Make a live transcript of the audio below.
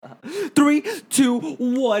3, 2,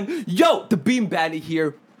 1. Yo, the Beam Bandit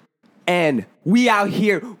here. And we out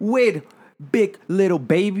here with Big Little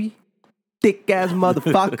Baby, thick ass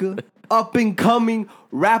motherfucker, up and coming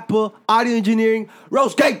rapper, audio engineering,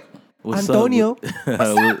 Rose Gang. What's Antonio.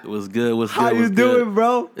 Up? What's good? What's How good? you doing,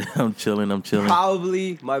 bro? I'm chilling.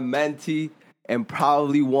 Probably my mentee and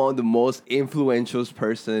probably one of the most influential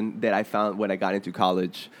person that I found when I got into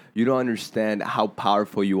college. You don't understand how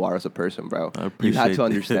powerful you are as a person, bro. I appreciate You had to it.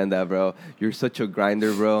 understand that, bro. You're such a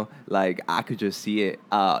grinder, bro. Like, I could just see it.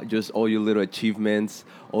 Just all your little achievements,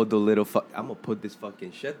 all the little... I'm going to put this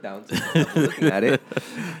fucking shit down so I'm looking at it.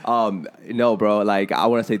 No, bro. Like, I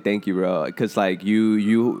want to say thank you, bro. Because, like,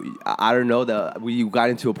 I don't know, we got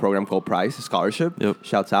into a program called Price Scholarship. Yep.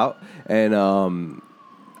 Shouts out. And...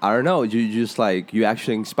 I don't know. You just like you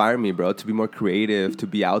actually inspire me, bro, to be more creative, to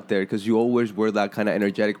be out there, because you always were that kind of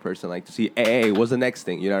energetic person, like to see, hey, what's the next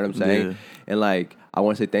thing? You know what I'm saying? Yeah. And like, I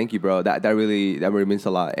want to say thank you, bro. That really means a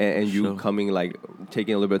lot. And you Sure. coming, like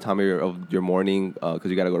taking a little bit of time of your morning, because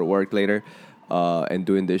you gotta go to work later, and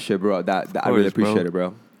doing this shit, bro. That I really appreciate it,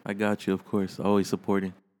 bro. I got you, of course. Always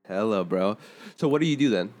supporting. Hella, bro. So what do you do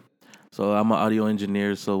then? So I'm an audio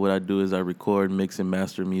engineer. So what I do is I record, mix, and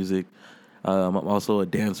master music. I'm also a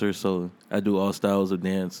dancer, so I do all styles of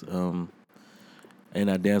dance. And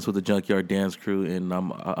I dance with the Junkyard Dance Crew, and I'm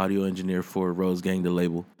an audio engineer for Rose Gang, the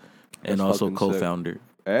label, and That's also fucking co-founder.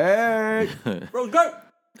 Hey, Rose Gang!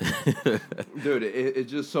 Dude, it's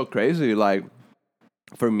just so crazy. Like,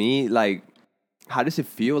 for me, like, how does it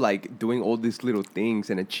feel like doing all these little things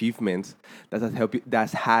and achievements that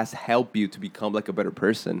has helped you to become like a better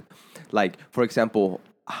person? Like, for example,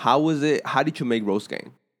 how did you make Rose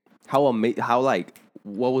Gang? What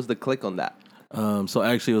was the click on that? So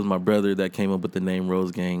actually, it was my brother that came up with the name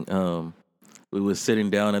Rose Gang. We was sitting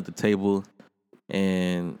down at the table,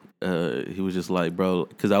 and he was just like, "Bro,"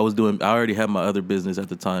 because I already had my other business at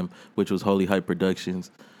the time, which was Holy Hype Productions.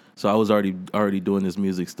 So I was already doing this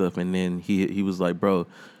music stuff, and then he was like, "Bro,"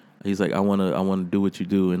 he's like, "I wanna do what you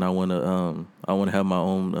do, and I wanna have my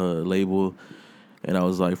own label." And I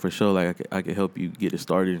was like, "For sure, like I could help you get it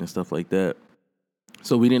started and stuff like that."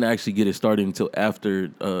 So we didn't actually get it started until after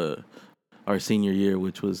our senior year,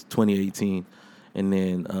 which was 2018. And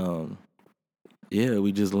then,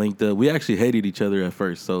 we just linked up. We actually hated each other at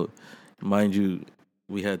first. So, mind you,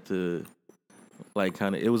 we had to, like,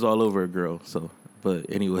 kind of, it was all over a girl. So,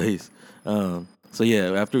 but anyways,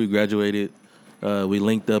 after we graduated, we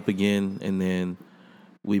linked up again, and then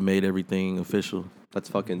we made everything official. That's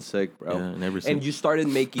fucking sick, bro. Yeah, and ever since. And you started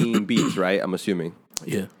making beats, right? I'm assuming.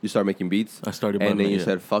 Yeah. You started making beats? I started and then you yeah.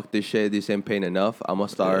 said, fuck this shit, this ain't paying enough. I'm going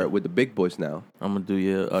to start with the big boys now. I'm going to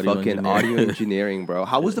do, audio fucking engineering. Audio engineering, bro.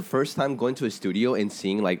 How was the first time going to a studio and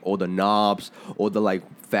seeing, like, all the knobs, all the, like,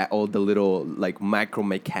 all the little, like, micro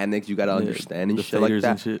mechanics you got to understand and the shit like that?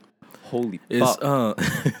 And shit. Holy fuck.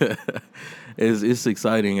 It's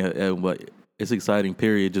exciting it's exciting,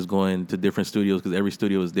 period, just going to different studios, because every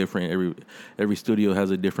studio is different. Every studio has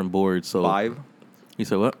a different board. So Vibe? You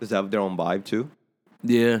said what? Does it have their own vibe, too?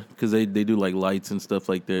 Yeah, because they do, like, lights and stuff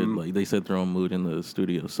like that. Like, they set their own mood in the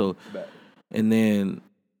studio. So, and then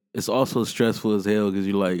it's also stressful as hell, because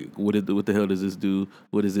you're like, what the hell does this do?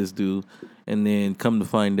 What does this do? And then come to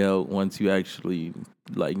find out, once you actually,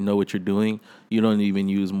 like, know what you're doing, you don't even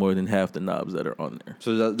use more than half the knobs that are on there.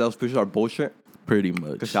 So those pictures are bullshit? Pretty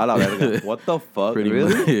much. Shout out, what the fuck? Pretty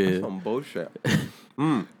really? much, yeah. That's some bullshit.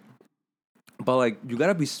 But, like, you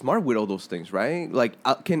gotta be smart with all those things, right? Like,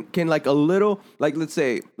 can like a little, like, let's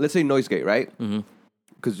say noise gate, right?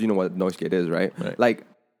 Because you know what noise gate is, right? Like,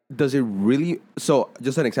 does it really? So,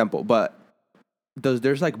 just an example, but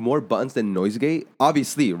there's like more buttons than noise gate?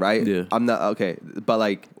 Obviously, right? Yeah. I'm not okay, but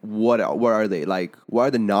like, what are they? Like, what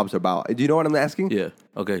are the knobs about? Do you know what I'm asking? Yeah.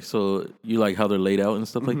 Okay. So you like how they're laid out and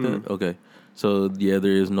stuff like that? Okay. So yeah,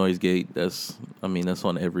 there is noise gate. That's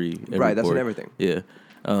on every right. That's board. on everything. Yeah.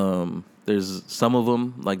 There's some of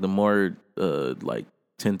them, like the more like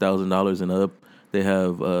 $10,000 and up, they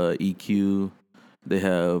have EQ, they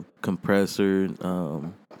have compressor.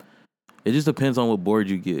 It just depends on what board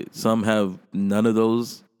you get. Some have none of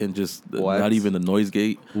those and just not even the noise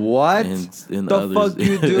gate. What? And the others, fuck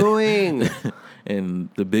you doing? And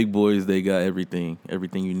the big boys, they got everything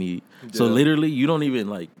you need. Yeah. So literally, you don't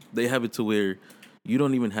even they have it to where you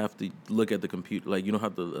don't even have to look at the computer. Like, you don't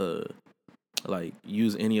have to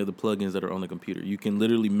use any of the plugins that are on the computer. You can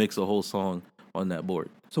literally mix a whole song on that board.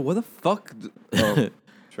 So what the fuck?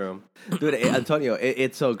 True. Dude, Antonio,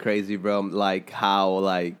 it's so crazy, bro. Like, how,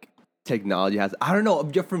 like, technology has. I don't know.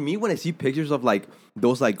 For me, when I see pictures of like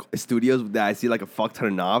those like studios that I see like a fuck ton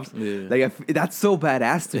of knobs, like that's so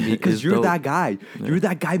badass to me because you're dope. that guy. Yeah. You're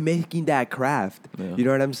that guy making that craft. Yeah. You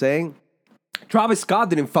know what I'm saying? Travis Scott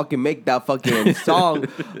didn't fucking make that fucking song.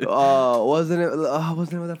 Wasn't it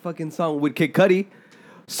that fucking song with Kid Cudi?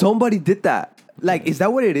 Somebody did that. Like, is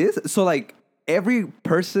that what it is? So like every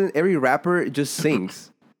person, every rapper just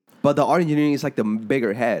sings, but the audio engineering is like the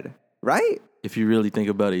bigger head, right? If you really think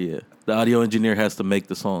about it, yeah. The audio engineer has to make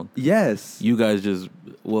the song. Yes. You guys just,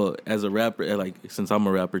 well, as a rapper, like, since I'm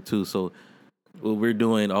a rapper too, so all we're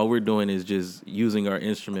doing is just using our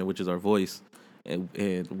instrument, which is our voice, and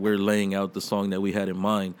we're laying out the song that we had in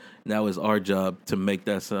mind. Now it's our job to make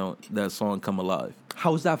that song come alive.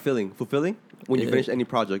 How's that feeling? Fulfilling? When you finish any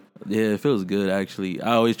project? Yeah, it feels good, actually.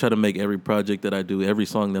 I always try to make every project that I do, every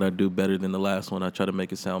song that I do better than the last one. I try to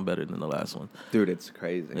make it sound better than the last one. Dude, it's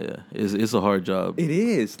crazy. Yeah, it's a hard job. It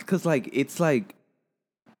is, because like, it's like,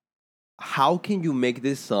 how can you make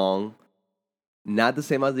this song not the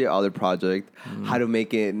same as your other project? How to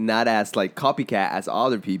make it not as like copycat as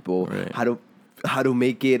other people? Right. How to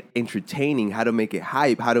make it entertaining? How to make it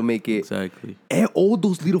hype? How to make it... Exactly. And all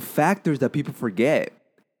those little factors that people forget.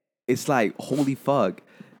 It's like, holy fuck.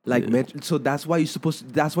 Like, so that's why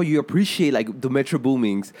that's why you appreciate like the Metro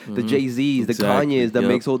Boomings, the Jay-Z's, the Kanye's that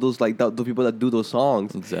makes all those like the people that do those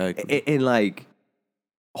songs. Exactly. And like,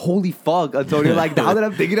 holy fuck, Antonio. Like, now that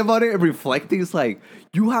I'm thinking about it and reflecting, it's like,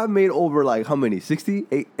 you have made over like how many? 60,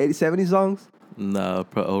 80, 70 songs? Nah,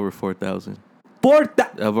 over 4,000.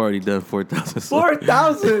 4,000. I've already done 4,000.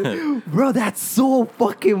 4,000, bro. That's so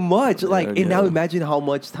fucking much. Like, and now imagine how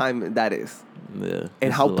much time that is. Yeah,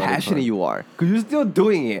 and how passionate you are, because you're still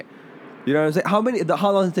doing it. You know what I'm saying?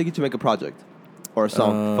 How long does it take you to make a project or a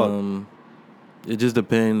song? It just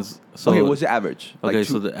depends. So, okay, what's the average? Okay, like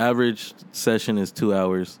so the average session is 2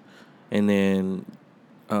 hours, and then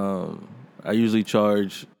I usually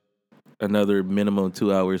charge another minimum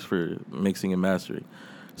 2 hours for mixing and mastering.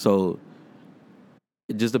 So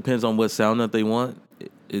it just depends on what sound that they want.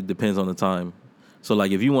 It depends on the time. So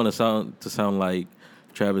like if you want to sound like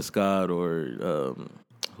Travis Scott or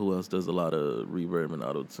who else does a lot of reverb and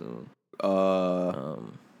auto-tune?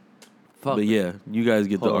 But yeah, you guys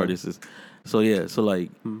get the artists. So yeah, so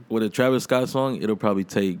like with a Travis Scott song, it'll probably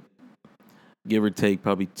take, give or take,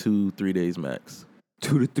 probably 2-3 days max.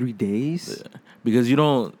 2 to 3 days? Yeah. Because you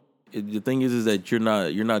don't. The thing is that you're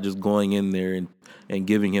not just going in there and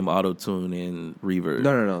giving him auto-tune and reverb.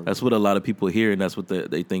 No. That's what a lot of people hear, and that's what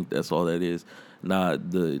they think that's all that is.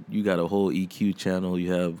 You got a whole EQ channel,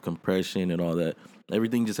 you have compression and all that.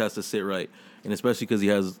 Everything just has to sit right. And especially because he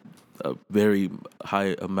has a very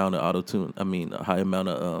high amount of auto-tune. I mean, a high amount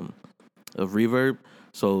of reverb.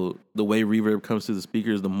 So the way reverb comes to the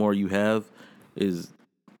speakers, the more you have is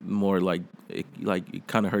more like it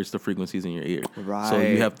kind of hurts the frequencies in your ear. Right. So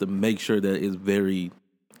you have to make sure that it's very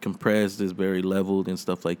compressed, it's very leveled and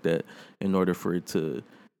stuff like that in order for it to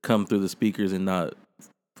come through the speakers and not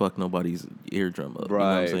fuck nobody's eardrum up. Right. You know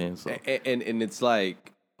what I'm saying? So. And it's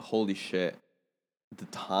like, holy shit. The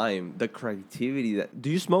time, the creativity that... Do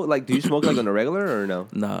you smoke like on a regular or no?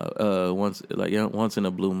 Nah, once in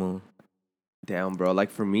a blue moon. Damn, bro. Like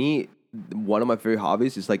for me, one of my favorite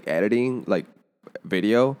hobbies is like editing like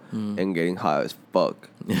video and getting high as fuck.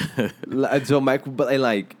 So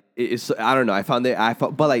it's, I don't know.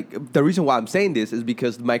 But like the reason why I'm saying this is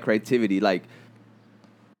because my creativity, like,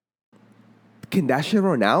 can that shit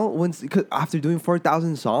run out after doing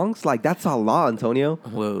 4,000 songs? Like, that's a lot, Antonio.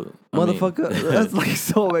 Well, motherfucker, that's like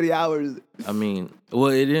so many hours. I mean,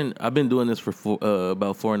 well, it didn't. I've been doing this for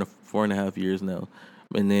about four and a half years now,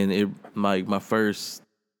 and then my first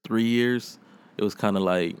 3 years, it was kind of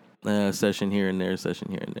like session here and there, session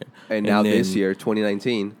here and there. And now this year,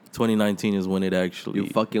 2019. 2019 is when it actually... You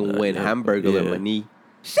fucking went hamburger with my knee.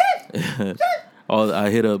 Shit! I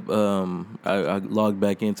hit up... I logged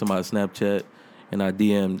back into my Snapchat, and I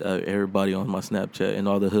DM'd everybody on my Snapchat, and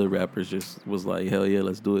all the hood rappers just was like, hell yeah,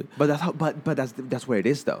 let's do it. But that's where it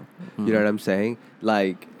is, though. You know what I'm saying?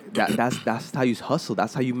 Like... That's how you hustle.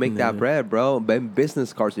 That's how you make that bread, bro.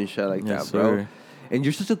 Business cards and shit like that, bro. Sir. And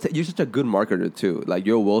you're such a good marketer too. Like,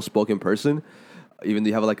 you're a well-spoken person, even though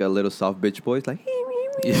you have like a little soft bitch voice. Like,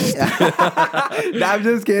 nah, I'm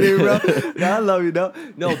just kidding, bro. Nah, I love you, no.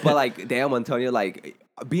 But like, damn, Antonio, like,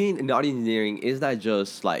 being in audio engineering is not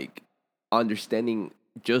just like understanding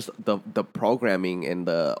just the programming and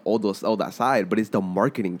all that side, but it's the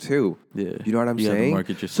marketing too. Yeah, you know what I'm saying? You have to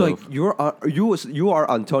market yourself. So like, you are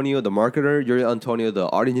Antonio the marketer. You're Antonio the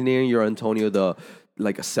art engineer. You're Antonio the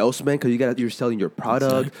like a salesman because you're selling your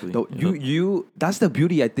product. Exactly. No, Yep. you that's the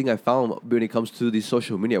beauty I think I found when it comes to the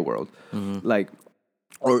social media world. Like,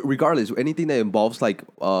 or regardless, anything that involves like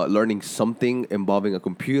learning something involving a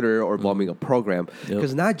computer or involving a program. Yep.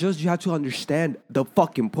 Because not just you have to understand the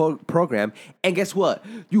fucking program, and guess what?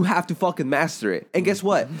 You have to fucking master it. And guess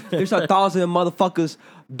what? There's 1,000 motherfuckers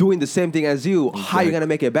doing the same thing as you. How you gonna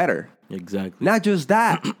make it better? Exactly. Not just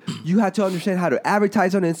that, you had to understand how to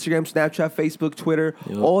advertise on Instagram, Snapchat, Facebook, Twitter,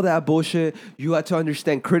 all that bullshit. You had to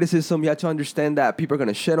understand criticism. You had to understand that people are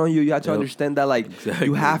gonna shit on you. You had to understand that like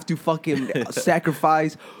you have to fucking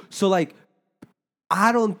sacrifice. So like,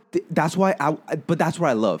 I don't. That's why But that's what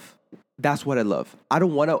I love. That's what I love. I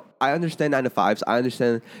don't want to. I understand 9 to 5s. I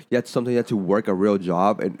understand you have to work a real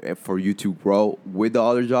job and for you to grow with the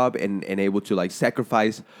other job and able to like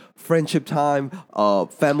sacrifice friendship time,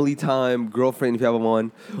 family time, girlfriend if you have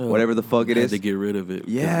one, whatever the fuck it is. To get rid of it.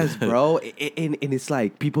 Yes, bro. And it's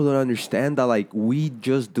like people don't understand that like we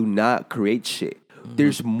just do not create shit.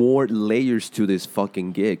 There's more layers to this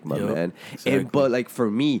fucking gig, my man. Exactly. But like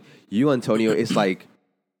for me, you Antonio, it's like.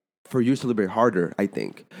 For you, it's a little bit harder, I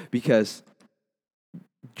think, because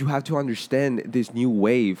you have to understand this new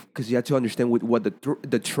wave. Because you have to understand what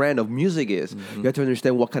the trend of music is. You have to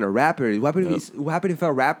understand what kind of rapper it is. What happens if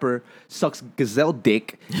a rapper sucks gazelle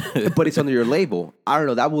dick, but it's under your label? I don't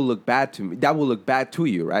know. That will look bad to me. That will look bad to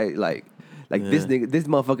you, right? Like this nigga, this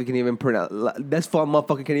motherfucker can even pronounce. This fun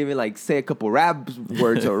motherfucker can even like say a couple rap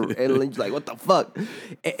words and just like what the fuck,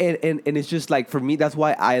 and it's just like for me that's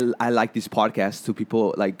why I like these podcasts to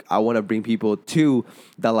people like I want to bring people to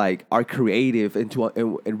that like are creative and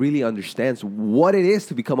really understands what it is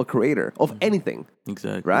to become a creator of anything.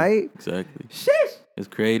 Exactly. Right. Exactly. Shit. Because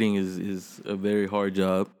creating is a very hard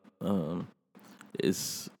job.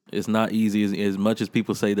 It's not easy as much as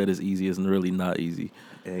people say that it's easy. It's really not easy.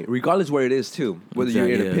 Regardless where it is too, whether you're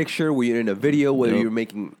in a picture, whether you're in a video, whether you're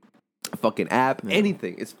making a fucking app,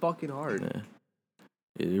 anything, it's fucking hard. Yeah.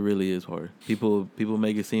 It really is hard. People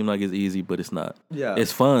make it seem like it's easy, but it's not. Yeah,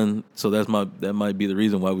 it's fun. So that might be the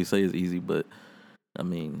reason why we say it's easy, but I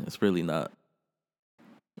mean it's really not.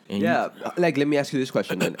 And like let me ask you this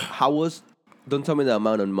question then: don't tell me the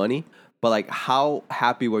amount of money, but like how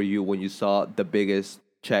happy were you when you saw the biggest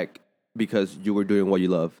check because you were doing what you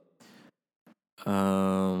love?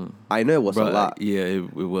 I know it was a lot. Yeah,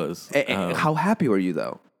 it was. And how happy were you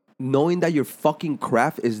though, knowing that your fucking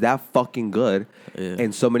craft is that fucking good,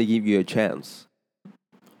 and somebody give you a chance?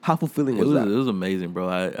 How fulfilling was that? It was amazing, bro.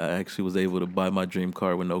 I actually was able to buy my dream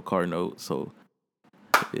car with no car note. So,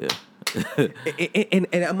 yeah.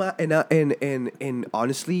 and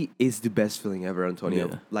honestly, it's the best feeling ever, Antonio.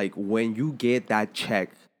 Yeah. Like when you get that check,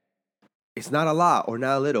 it's not a lot or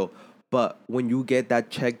not a little. But when you get that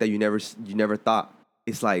check that you never thought,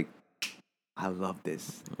 it's like, I love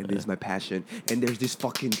this, and this is my passion, and there's this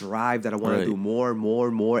fucking drive that I want to do more, and more.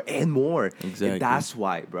 Exactly. And that's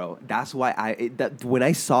why, bro. That's why when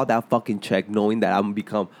I saw that fucking check, knowing that I'm gonna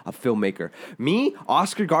become a filmmaker, me,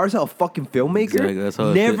 Oscar Garza, a fucking filmmaker, exactly. That's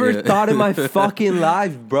how never thought in my fucking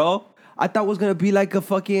life, bro. I thought it was gonna be like a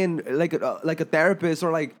fucking like a therapist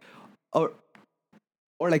or like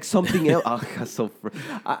something else. Oh,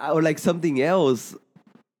 God, or like something else.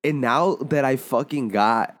 And now that I fucking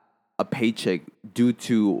got a paycheck due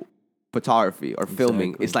to photography or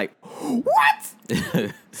filming, it's like, what?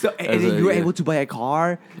 So and then you're able to buy a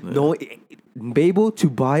car. Yeah. No, be able to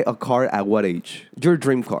buy a car at what age? Your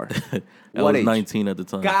dream car. I was 19 at the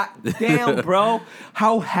time. God damn, bro.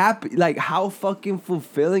 How happy, like how fucking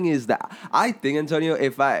fulfilling is that? I think, Antonio,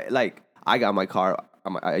 if I got my car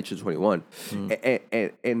at age 21,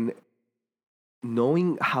 and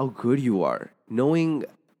knowing how good you are, knowing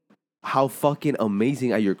how fucking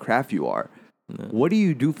amazing at your craft you are, what do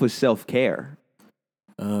you do for self-care?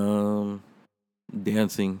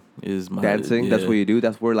 Dancing is my dancing. Yeah. That's what you do.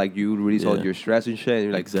 That's where like you release all your stress and shit. And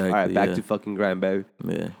you're like, exactly, all right, back to fucking grind, baby.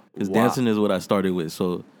 Yeah, because dancing is what I started with.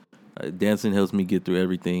 So dancing helps me get through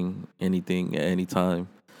everything, anything, at any time.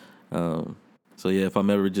 So yeah, if I'm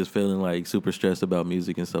ever just feeling like super stressed about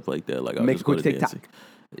music and stuff like that, like I'll make just a quick go to TikTok. dancing.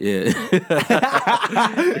 Yeah.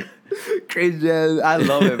 Crazy ass. I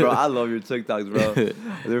love it, bro. I love your TikToks, bro.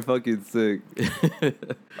 They're fucking sick.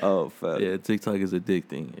 Oh, fuck. Yeah, TikTok is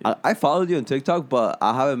addicting. I followed you on TikTok, but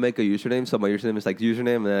I haven't make a username. So my username is like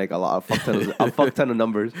username and then like a fuck ton of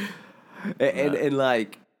numbers. And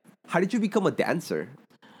like, how did you become a dancer?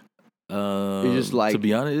 You're just like, to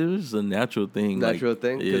be honest, it was a natural thing. Natural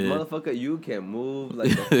thing? Because motherfucker, you can move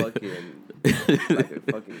like a fucking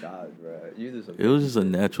god, bro. You do something. It was just a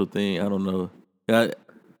natural thing. I don't know. I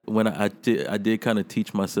did kind of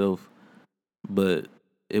teach myself, but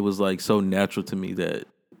it was like so natural to me that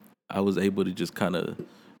I was able to just kind of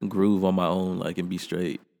groove on my own, like, and be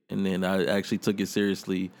straight. And then I actually took it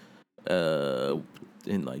seriously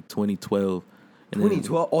in like 2012. And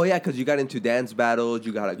 2012. Oh yeah, because you got into dance battles.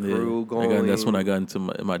 You got a crew going. That's when I got into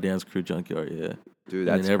my dance crew, Junkyard. Yeah, dude,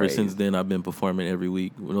 that's and then ever crazy. since then I've been performing every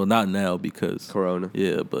week. Well, not now because Corona.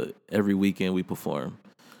 Yeah, but every weekend we perform.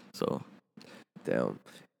 So damn.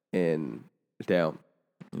 Yeah.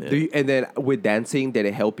 And then with dancing, did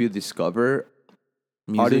it help you discover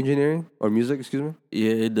Music? audio engineering or music? Excuse me.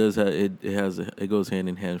 Yeah, it does. It goes hand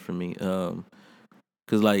in hand for me.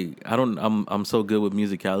 Cause like I'm so good with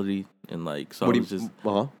musicality and like so Okay, so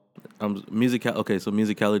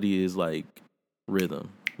musicality is like rhythm.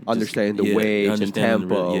 Understanding the waves and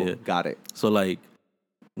tempo. Yeah, got it. So like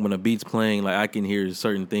when a beat's playing, like I can hear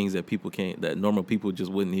certain things that normal people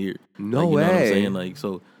just wouldn't hear. No like, you way. know what I'm saying? Like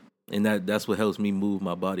so. And that's what helps me move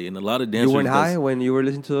my body. And a lot of dancers... You weren't high when you were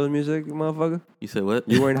listening to those music, motherfucker? You said what?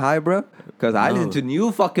 You weren't high, bro? Because I listen to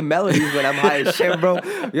new fucking melodies when I'm high as shit, bro.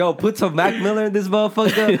 Yo, put some Mac Miller in this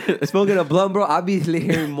motherfucker. Smoking a blunt, bro. I'll be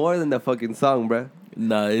hearing more than the fucking song, bro.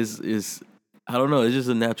 Nah, it's I don't know. It's just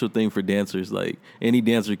a natural thing for dancers. Like, any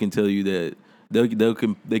dancer can tell you that they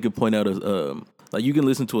can point out like you can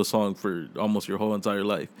listen to a song for almost your whole entire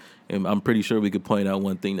life, and I'm pretty sure we could point out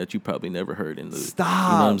one thing that you probably never heard in the. Stop. You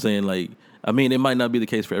know what I'm saying? Like, I mean, it might not be the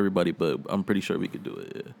case for everybody, but I'm pretty sure we could do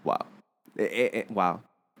it. Yeah. Wow, wow,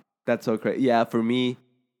 that's so crazy. Yeah, for me,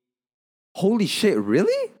 holy shit,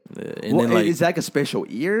 really? Yeah. And then like, is that like a special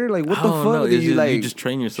ear? Like what the fuck? No, Did you you just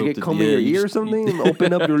train yourself to get comb in your ear or something? And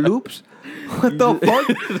open up your loops? What the fuck?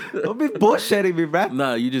 Don't be bullshitting me, bro.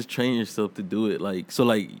 Nah, you just train yourself to do it. Like so,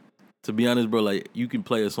 like. To be honest, bro, like you can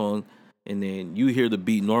play a song and then you hear the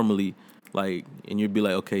beat normally, like, and you'd be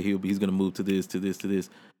like, okay, he's gonna move to this, to this, to this.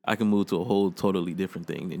 I can move to a whole totally different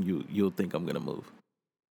thing, and you'll think I'm gonna move.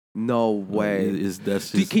 No way.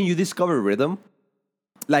 Can you discover rhythm?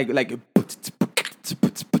 Like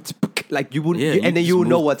you wouldn't, and then you would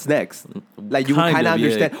know what's next. Like you would kind of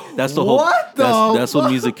understand. Yeah. That's the whole. That's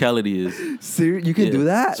what musicality is. Seriously, you can do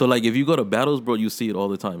that. So like, if you go to battles, bro, you see it all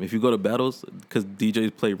the time. If you go to battles, because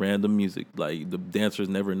DJs play random music, like the dancers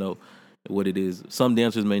never know what it is. Some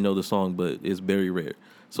dancers may know the song, but it's very rare.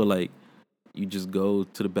 So like, you just go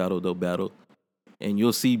to the battle, they'll battle, and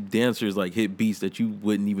you'll see dancers like hit beats that you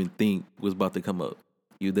wouldn't even think was about to come up.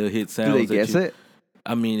 They'll hit sounds. Do they guess it?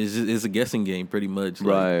 I mean, it's a guessing game, pretty much. Like,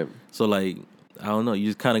 right. So, like, I don't know. You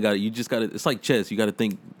just kind of got to. It's like chess. You got to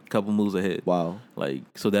think a couple moves ahead. Wow. Like,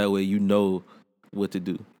 so that way you know what to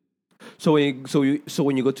do. So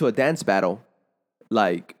when you go to a dance battle,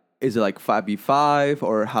 like, is it like 5v5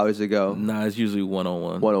 or how does it go? Nah, it's usually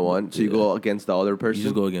 1-on-1. 1-on-1. So you go against the other person. You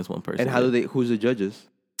just go against one person. And how do they? Who's the judges?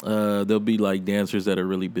 There'll be like dancers that are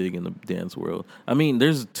really big in the dance world. I mean,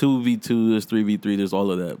 there's 2v2, there's 3v3, there's all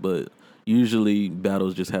of that, but. Usually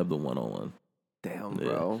battles just have the 1-on-1. Damn,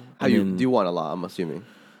 bro. Do you want a lot? I'm assuming.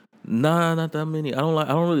 Nah, not that many. I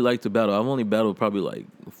don't really like to battle. I've only battled probably like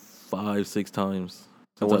 5-6 times.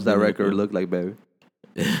 And what's that record look like, baby?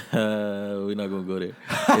 We're not gonna go there.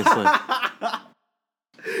 It's like,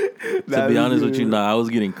 to be honest with you, I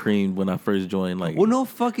was getting creamed when I first joined. Like, well, no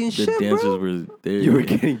fucking shit, bro. The dancers were there. You were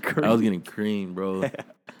getting creamed. I was getting creamed, bro.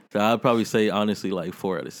 So I'd probably say honestly like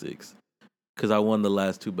 4 out of 6. Because I won the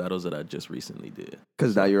last 2 battles that I just recently did.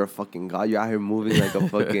 Because now you're a fucking god. You're out here moving like a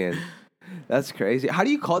fucking... That's crazy. How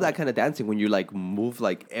do you call that kind of dancing when you like move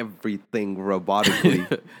like everything robotically?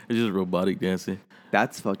 It's just robotic dancing.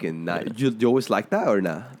 That's fucking nice. Yeah. You always like that or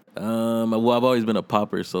not? Well, I've always been a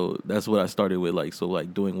popper, so that's what I started with. Like, so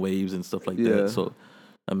like doing waves and stuff like that. So,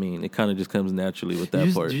 I mean, it kind of just comes naturally with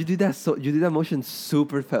that part. You did that. You did that motion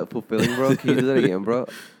super fulfilling, bro. Can you do that again, bro?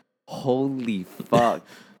 Holy fuck.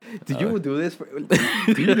 Did you do this for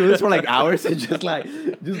like hours and just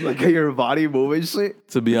look at your body moving shit?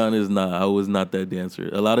 To be honest, I was not that dancer.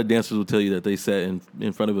 A lot of dancers will tell you that they sat in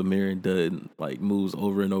front of a mirror and did like moves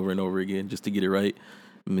over and over and over again just to get it right.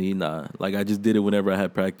 Me, nah. Like I just did it whenever I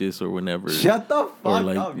had practice or whenever. Shut the fuck or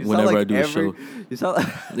like up! Whenever I do a show. You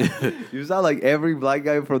sound like every black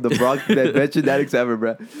guy from the Bronx that mentioned that ever,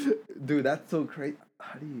 bro. Dude, that's so crazy.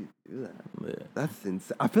 How do you do that? Yeah. That's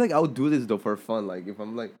insane. I feel like I would do this though for fun. Like if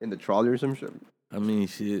I'm like in the trolley or some shit. I mean,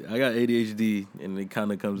 shit. I got ADHD and it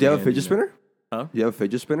kind of comes. Do you have a fidget spinner? Huh? Do you have a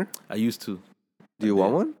fidget spinner? I used to. Do you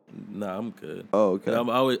want one? Nah, I'm good. Oh, okay.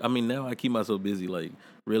 Now I keep myself busy. Like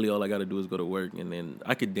really, all I got to do is go to work, and then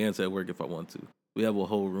I could dance at work if I want to. We have a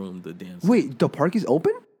whole room to dance. Wait, the park is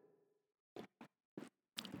open?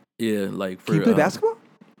 Yeah, like for. Can you play basketball?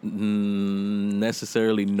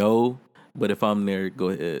 Necessarily no. But if I'm there, go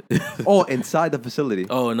ahead. Oh, inside the facility.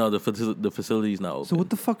 Oh no, the facility's not open. So what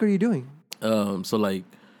the fuck are you doing? So like,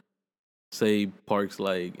 say parks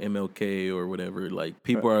like MLK or whatever, like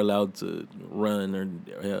people are allowed to run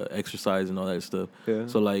or exercise and all that stuff. Yeah.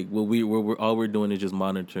 So like, we're all we're doing is just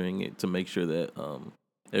monitoring it to make sure that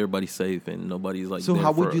everybody's safe and nobody's like. So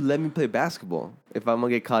how would you let me play basketball if I'm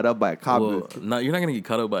gonna get caught up by a cop? Well, no, you're not gonna get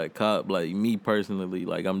caught up by a cop. Like me personally,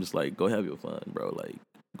 like I'm just like, go have your fun, bro. Like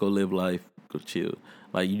go live life, go chill.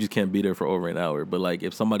 Like you just can't be there for over an hour. But like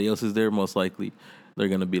if somebody else is there, most likely they're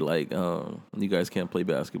gonna be like, you guys can't play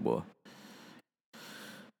basketball.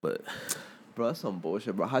 But bro, that's some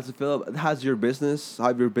bullshit, bro. How's it feel? Have your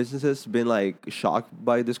businesses been like shocked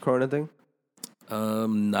by this corona thing?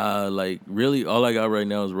 Nah, like really all I got right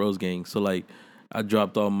now is Rose Gang. So like I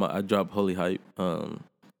dropped Holy Hype,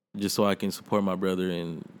 just so I can support my brother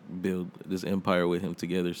and build this empire with him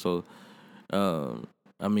together. So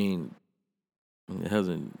I mean it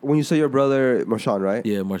hasn't. When you say your brother Marshawn, right?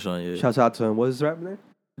 Yeah, Marshawn, yeah. Shouts out to him. What's his rap name?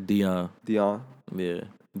 Dion. Dion. Yeah.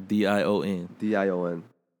 Dion. Dion.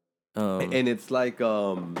 And it's like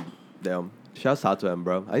damn. Shouts out to him,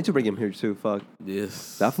 bro. I need to bring him here too. Fuck.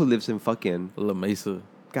 Yes. That fool lives in fucking La Mesa.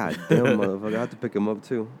 God damn, motherfucker. I have to pick him up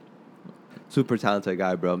too. Super talented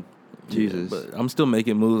guy, bro. Jesus. Yeah, but I'm still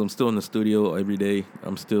making moves. I'm still in the studio every day.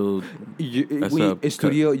 I'm still.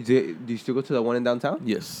 Studio? Do you still go to the one in downtown?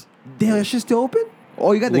 Yes. Damn, that shit's still open?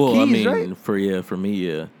 Oh, you got the keys, I mean, right? For me,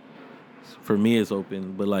 yeah. For me, it's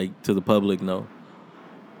open, but like to the public, no.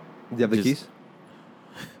 Do you have the keys?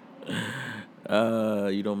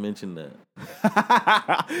 You don't mention that.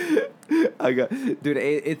 I got, dude.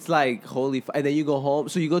 It's like holy, and then you go home.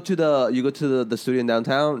 So you go to the studio in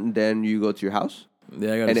downtown, and then you go to your house.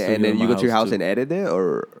 Yeah, I got. And then you go to your house too. and edit it,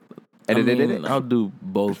 or edit it. I'll do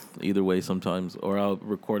both either way sometimes, or I'll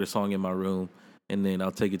record a song in my room, and then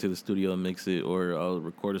I'll take it to the studio and mix it, or I'll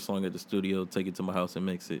record a song at the studio, take it to my house and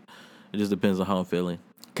mix it. It just depends on how I'm feeling.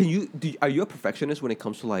 Are you a perfectionist when it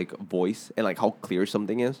comes to like voice and like how clear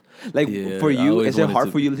something is? Like yeah, for you, is it hard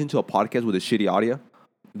for you to listen to a podcast with a shitty audio?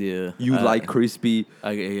 Yeah, you like crispy.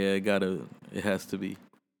 It has to be,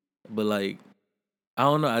 but like I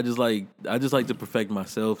don't know. I just like to perfect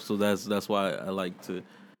myself. So that's why I like to.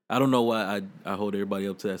 I don't know why I hold everybody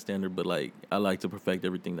up to that standard, but like I like to perfect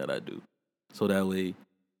everything that I do. So that way,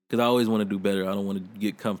 because I always want to do better. I don't want to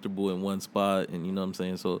get comfortable in one spot, and you know what I'm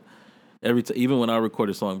saying. So even when I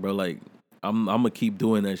record a song, bro, like I'm gonna keep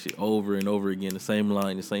doing that shit over and over again, the same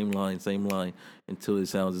line, until it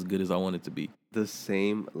sounds as good as I want it to be. The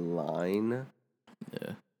same line.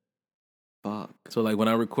 Yeah. Fuck. So like when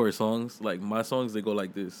I record songs, like my songs, they go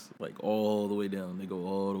like this, like all the way down. They go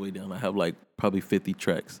all the way down. I have like probably 50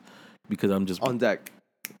 tracks because I'm just on deck.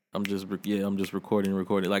 I'm just recording.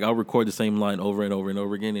 Like I'll record the same line over and over and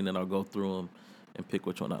over again, and then I'll go through them and pick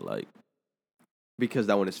which one I like. Because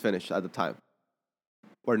that one is finished at the time,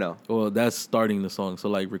 or no? Well, that's starting the song. So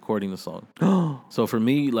like recording the song. So for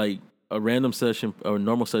me, like a random session or a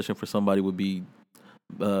normal session for somebody would be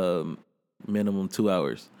minimum 2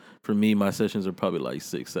 hours. For me, my sessions are probably like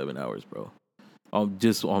 6-7 hours, bro.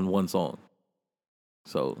 Just on one song.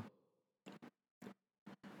 So,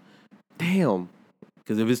 damn.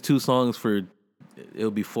 Because if it's 2 songs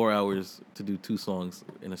it'll be 4 hours to do 2 songs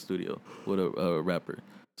in a studio with a rapper.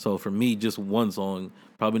 So for me, just one song,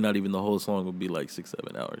 probably not even the whole song, would be like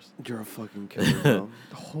 6-7 hours. You're a fucking killer, bro.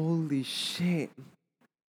 Holy shit.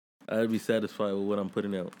 I'd be satisfied with what I'm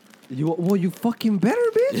putting out. You fucking better,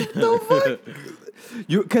 bitch. What the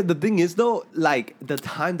fuck? Cause the thing is though, like the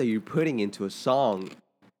time that you're putting into a song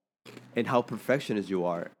and how perfectionist you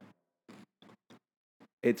are,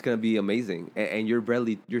 it's gonna be amazing. And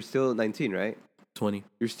you're still 19, right? 20.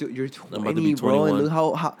 You're 20, I'm about to be 21. Bro, and look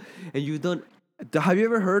how and you've done. Have you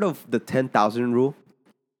ever heard of the 10,000 rule?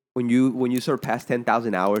 When you surpass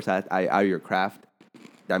 10,000 hours at your craft,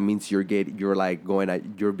 that means you're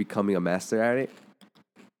becoming a master at it.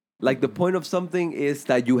 Like the point of something is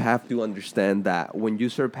that you have to understand that when you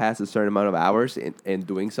surpass a certain amount of hours in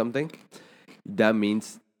doing something, that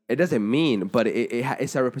means it doesn't mean, but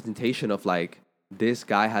it's a representation of like this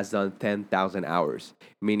guy has done 10,000 hours,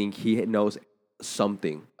 meaning he knows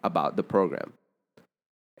something about the program.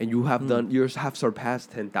 And you have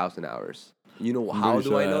surpassed 10,000 hours. You know how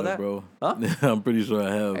do I know that, bro? Huh? I'm pretty sure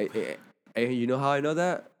I have. And you know how I know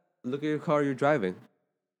that? Look at your car you're driving.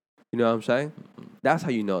 You know what I'm saying? That's how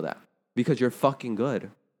you know that. Because you're fucking good.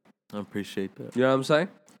 I appreciate that. You know what I'm saying?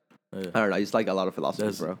 Yeah. I don't know. I just like a lot of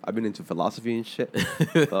philosophy, bro. I've been into philosophy and shit.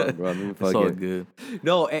 Oh, bro, it's all good.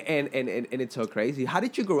 No, and it's so crazy. How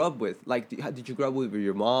did you grow up with? Like, did you grow up with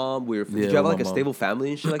your mom? Did you have like a stable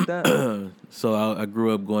family and shit like that? So I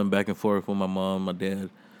grew up going back and forth with my mom, my dad,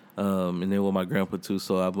 and then with my grandpa too.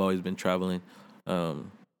 So I've always been traveling, and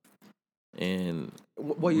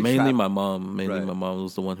mainly my mom. Mainly my mom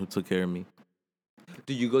was the one who took care of me.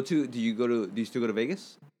 Do you still go to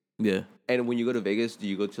Vegas? Yeah. And when you go to Vegas, do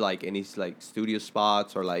you go to like any like studio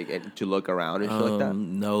spots or like to look around and shit like that?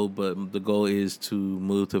 No, but the goal is to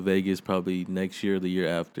move to Vegas probably next year or the year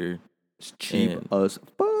after. It's cheap as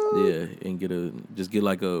fuck. Yeah, and get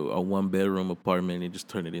like a 1-bedroom apartment and just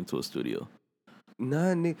turn it into a studio.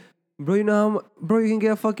 Nah, bro, you know bro, you can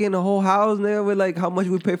get a whole house there with like how much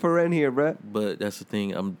we pay for rent here, bro. But that's the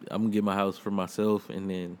thing. I'm gonna get my house for myself, and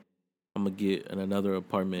then I'm gonna get another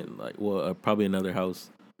apartment, probably another house.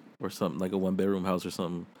 Or something like a 1-bedroom house or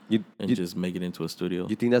something, just make it into a studio.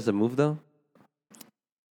 You think that's the move though?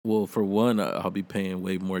 Well, for one, I'll be paying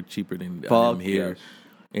way more cheaper than I am here, yes.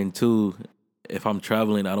 And two, if I'm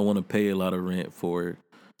traveling, I don't want to pay a lot of rent for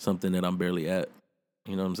something that I'm barely at.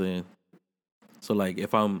 You know what I'm saying? So like,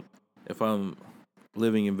 if I'm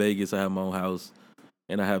living in Vegas, I have my own house,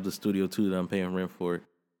 and I have the studio too that I'm paying rent for.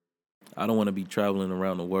 I don't want to be traveling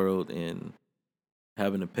around the world and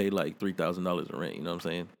having to pay like $3,000 in rent. You know what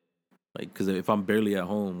I'm saying? Like, because if I'm barely at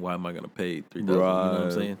home, why am I gonna pay $3,000? You know what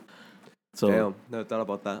I'm saying? So, damn, never thought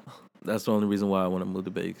about that. That's the only reason why I want to move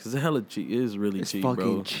to Vegas. Because it's hella cheap. It is really cheap, bro. It's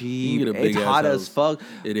fucking cheap. It's hot as fuck.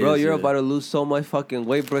 Bro, you're about to lose so much fucking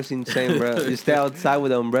weight, bro. It's insane, bro. You stay outside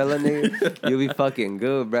with an umbrella, nigga. You'll be fucking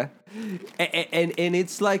good, bro. And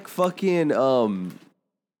it's like fucking,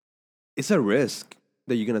 it's a risk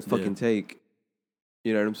that you're gonna fucking take.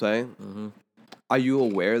 You know what I'm saying? Mm-hmm. Are you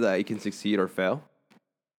aware that it can succeed or fail?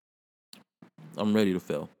 I'm ready to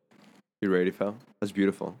fail. You're ready to fail? That's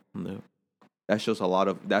beautiful. Yeah. That shows a lot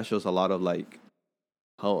of like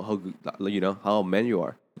how you know how men you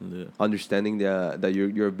are. Yeah. Understanding that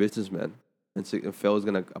you're a businessman and Phil is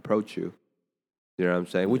gonna approach you. You know what I'm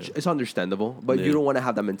saying? Which is understandable, but you don't want to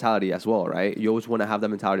have that mentality as well, right? You always want to have that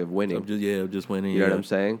mentality of winning. Just winning. You know what I'm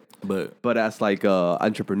saying? But as like a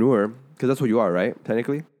entrepreneur, because that's what you are, right?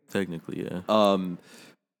 Technically, yeah.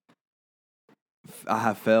 I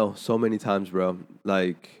have failed so many times, bro.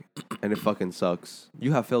 Like, and it fucking sucks.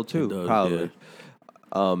 You have failed too, probably.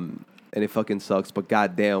 Yeah. And it fucking sucks. But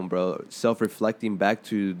goddamn, bro, self-reflecting back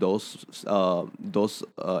to those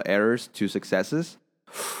errors to successes.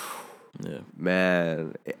 Yeah,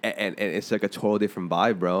 man, and it's like a total different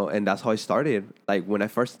vibe, bro. And that's how I started. Like when I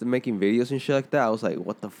first started making videos and shit like that, I was like,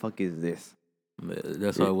 "What the fuck is this?"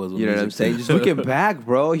 That's how it was. You know what I'm saying? Just looking back,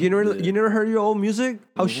 bro. You never heard your old music?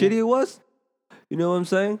 How shitty it was? You know what I'm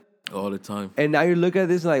saying? All the time. And now you look at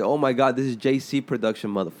this like, oh my God, this is JC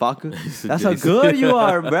production, motherfucker. That's how good you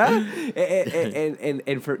are, bro. And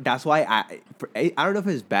that's why I don't know if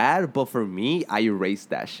it's bad, but for me, I erased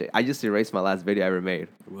that shit. I just erased my last video I ever made.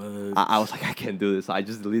 What? I was like, I can't do this. So I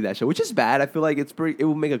just deleted that shit, which is bad. I feel like it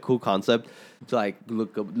would make a cool concept to like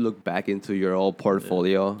look back into your old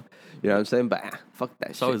portfolio. Yeah. You know what I'm saying? But fuck that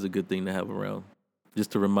shit. It's always a good thing to have around.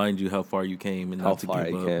 Just to remind you how far you came and not to give up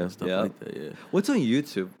and stuff like that. Yeah. What's on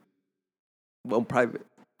YouTube? Well, private.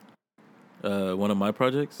 One of my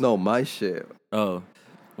projects? No, my shit. Oh.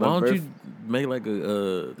 Why don't you make like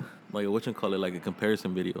a like a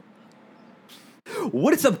comparison video?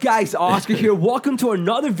 What is up, guys? Oscar here. Welcome to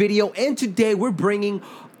another video, and today we're bringing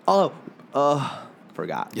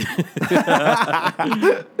forgot.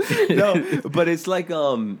 No, but it's like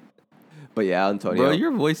But yeah, Antonio. Bro,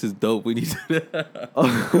 your voice is dope. We need to.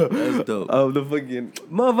 That's dope. Oh, the fucking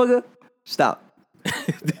motherfucker. Stop.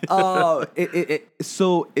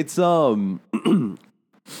 So it's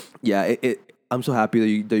yeah. I'm so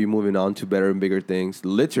happy that you're moving on to better and bigger things.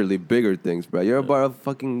 Literally bigger things, bro. You're about to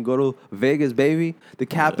fucking go to Vegas, baby. The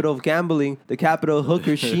capital of gambling, the capital of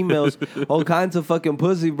hookers, she-mails, all kinds of fucking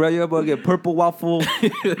pussy, bro. You're about to get purple waffle,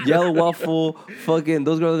 yellow waffle, fucking.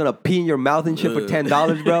 Those girls are gonna pee in your mouth and shit for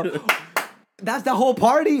 $10, bro. That's the whole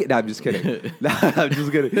party. No, I'm just kidding. I'm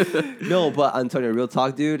just kidding. No, but Antonio, real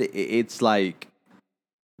talk, dude. It's like,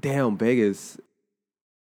 damn, Vegas.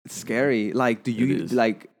 It's scary. Like, do you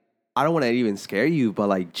like? I don't want to even scare you, but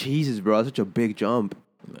like, Jesus, bro, that's such a big jump.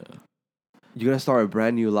 Yeah. You're gonna start a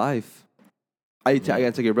brand new life. Are you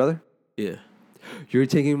gonna take your brother? Yeah. You're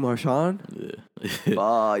taking Marshawn? Yeah.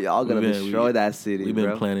 Oh, y'all gonna destroy that city. We've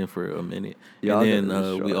been planning for a minute. Y'all and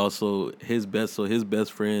then we also his best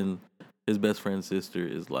friend's sister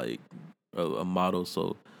is like a model,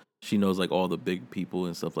 so she knows like all the big people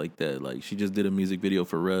and stuff like that. Like she just did a music video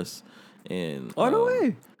for Russ, and no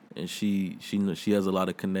way. and she has a lot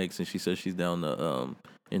of connects, and she says she's down to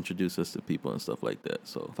introduce us to people and stuff like that.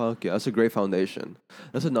 So fuck yeah, that's a great foundation.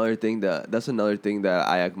 That's another thing that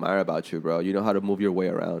I admire about you, bro. You know how to move your way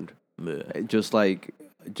around. yeah, Just like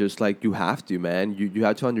you have to, man. You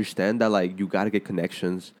have to understand that like you gotta get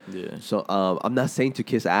connections. yeah, So I'm not saying to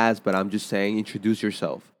kiss ass, but I'm just saying introduce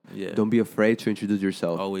yourself. yeah. Don't be afraid to introduce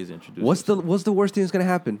yourself. Always introduce. What's the worst thing that's gonna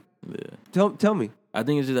happen? Yeah. Tell me. I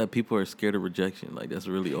think it's just that people are scared of rejection. Like that's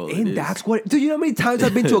really all. And that's what. Do you know how many times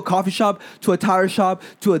I've been to a coffee shop, to a tire shop,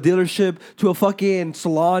 to a dealership, to a fucking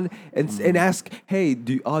salon, and ask, hey,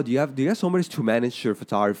 do you have somebody to manage your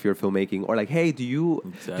photography or filmmaking, or like, hey, do you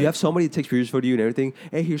have somebody that takes pictures for you and everything?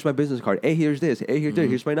 Hey, here's my business card. Hey, here's this. Hey,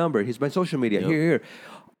 here's my number. Here's my social media. Yep. Here.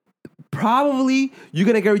 Probably you're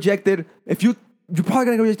gonna get rejected. You're probably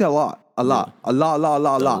gonna get rejected a lot,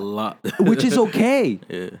 which is okay.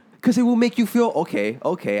 Yeah. Because it will make you feel okay.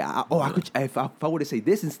 I could if I were to say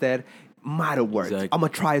this instead, might have worked. Exactly. I'm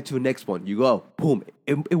gonna try it to the next one. You go, boom,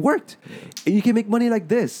 it worked, and you can make money like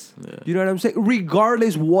this. Yeah. You know what I'm saying?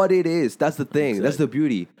 Regardless what it is, that's the thing. Exactly. That's the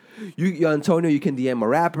beauty. You Antonio, you can DM a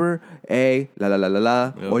rapper, la la la la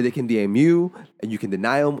la, Yep. or they can DM you, and you can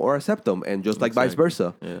deny them or accept them, and just like vice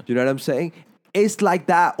versa. Yeah. You know what I'm saying? It's like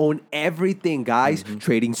that on everything, guys. Mm-hmm.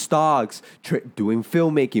 Trading stocks, doing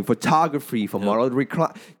filmmaking, photography, for model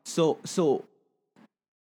recline. So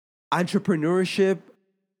entrepreneurship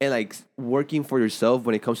and like working for yourself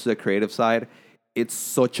when it comes to the creative side, it's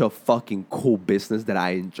such a fucking cool business that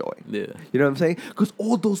I enjoy. Yeah. You know what I'm saying? Because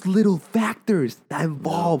all those little factors that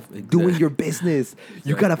involve doing your business,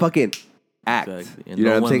 you gotta fucking act. Exactly. And you know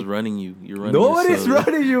no what I'm one's saying? running you. You're running Nobody's yourself.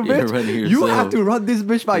 running you, You're bitch. running You have yourself. to run this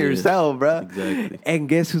bitch by yourself, bro. Exactly. And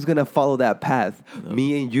guess who's gonna follow that path?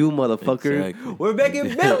 Me and you, motherfucker. Exactly. We're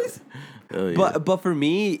making millions. Oh, yeah. But for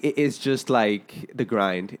me, it's just like the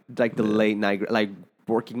grind, like the late night, like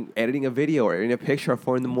working, editing a video or editing a picture at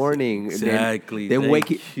 4 a.m. Exactly.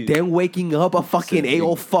 Then waking up a fucking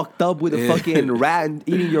all fucked up with a fucking rat and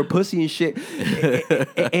eating your pussy and shit,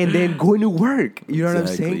 and then going to work. You know what I'm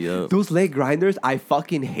saying? Yep. Those late grinders, I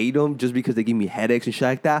fucking hate them just because they give me headaches and shit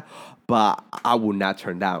like that. But I will not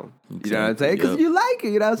turn down. You know what I'm saying? Because you like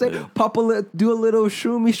it. You know what I'm saying? Yeah. Do a little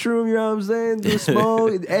shroom. You know what I'm saying? Do a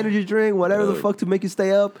smoke, energy drink, whatever the fuck to make you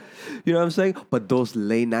stay up. You know what I'm saying? But those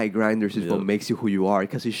late night grinders is what makes you who you are,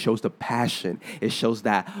 because it shows the passion. It shows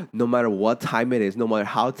that no matter what time it is, no matter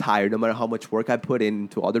how tired, no matter how much work I put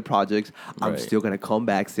into other projects, I'm still gonna come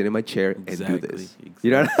back, sit in my chair, and do this. Exactly.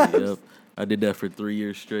 You know what I'm saying? Yep. I did that for 3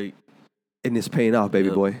 years straight. And it's paying off, baby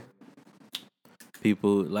boy.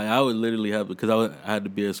 People like I would literally have because I had to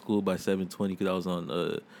be at school by 7:20 because I was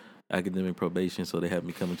on academic probation, so they had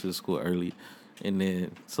me coming to the school early, and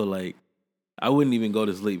then so like I wouldn't even go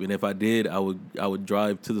to sleep, and if I did, I would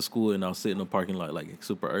drive to the school and I'll sit in the parking lot like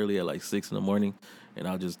super early at like 6 a.m, and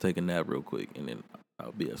I'll just take a nap real quick, and then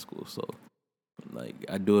I'll be at school. So like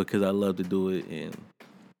I do it because I love to do it, and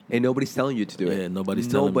nobody's telling you to do it. Yeah, nobody's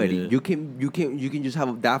telling me. Yeah. You can just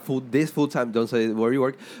have this full time. Don't say where you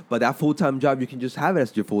work, but that full time job you can just have it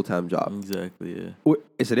as your full time job. Exactly. Yeah.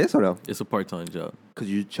 Is it this or no? It's a part-time job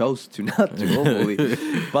because you chose to not to, hopefully.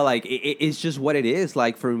 But like it's just what it is.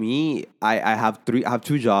 Like for me, I have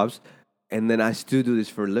 2 jobs, and then I still do this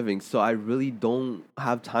for a living. So I really don't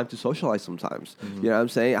have time to socialize sometimes. You know what I'm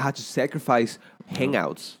saying? I had to sacrifice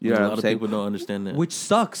hangouts. You know what I'm saying? A lot of people don't understand that. Which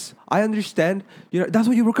sucks. I understand. You know, that's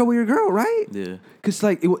why you work out with your girl, right? Yeah. Because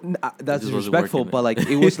like that's disrespectful, but like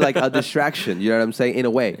it was like a distraction. You know what I'm saying? In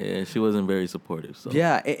a way. Yeah, she wasn't very supportive. So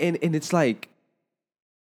yeah, and it's like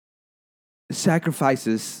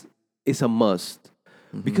sacrifices is a must.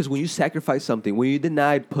 Because when you sacrifice something, when you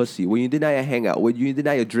deny pussy, when you deny a hangout, when you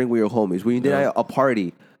deny a drink with your homies, when you deny a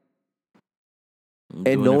party,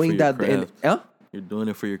 and knowing that, you're doing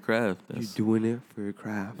it for your craft. You're doing it for your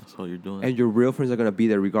craft. That's all you're doing. And your real friends are gonna be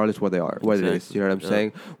there regardless where they are, what it is. You know what I'm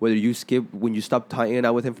saying? Whether you skip when you stop hanging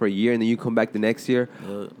out with him for a year and then you come back the next year.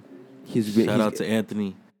 Shout out to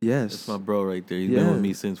Anthony. Yes, that's my bro right there. He's been with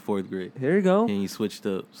me since 4th grade. Here you go. And he switched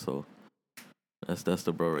up, so. That's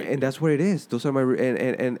the bro right there. And that's what it is. Those are my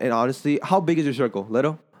and honestly, how big is your circle?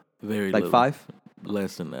 Little? Very like little. 5?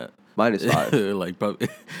 Less than that. -5. Like probably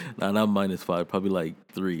not -5. Probably like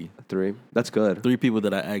 3. 3. That's good. 3 people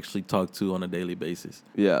that I actually talk to on a daily basis.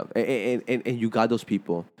 Yeah, and you got those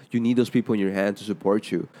people. You need those people in your hand to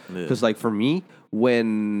support you. Because like for me,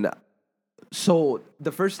 the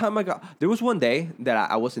first time there was one day that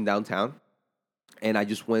I was in downtown, and I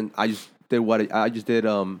just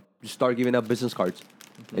start giving out business cards,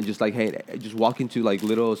 and just like, hey, just walk into like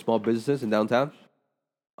little small businesses in downtown,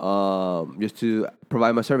 just to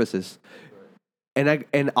provide my services.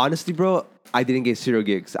 And honestly, bro, I didn't get 0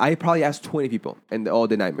 gigs. I probably asked 20 people, and they all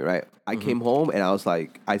denied me. Right? I came home and I was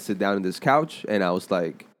like, I sit down on this couch, and I was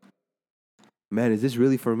like, man, is this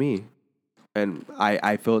really for me? And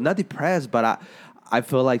I feel not depressed, but I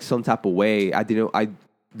feel like some type of way. I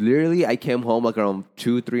came home like around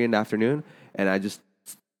 2, 3 in the afternoon, and I just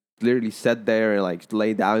literally sat there and like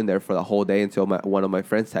lay down there for the whole day until one of my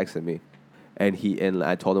friends texted me, and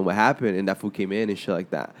I told him what happened, and that fool came in and shit like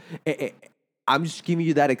that. I'm just giving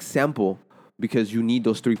you that example because you need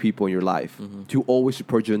those 3 people in your life to always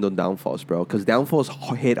support you in those downfalls, bro. Because downfalls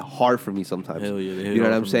hit hard for me sometimes. Hell yeah, they hit you know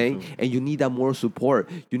what hard I'm for me saying? too. And you need that moral support.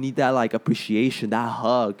 You need that like appreciation, that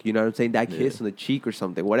hug. You know what I'm saying? That kiss on the cheek or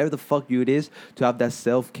something. Whatever the fuck it is, to have that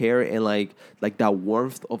self care and like that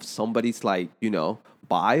warmth of somebody's like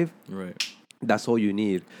vibe. Right. That's all you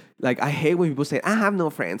need. Like, I hate when people say, I have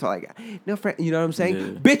no friends. Or like, no friend. You know what I'm saying? Yeah.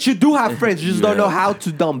 Bitch, you do have friends. You just don't know how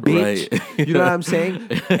to, dumb bitch. Right. You know what I'm saying?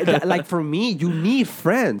 Like, for me, you need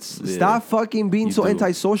friends. Yeah. Stop fucking being You so do.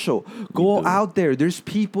 antisocial. Go do. out there. There's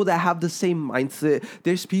people that have the same mindset.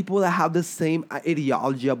 There's people that have the same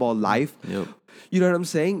ideology about life. Yep. You know what I'm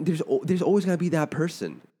saying? There's always going to be that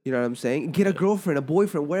person. You know what I'm saying? Get a girlfriend, a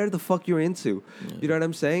boyfriend, whatever the fuck you're into. Yeah. You know what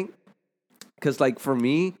I'm saying? Because, like, for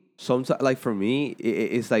me, sometimes, like, for me,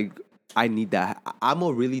 it's like, I need that. I'm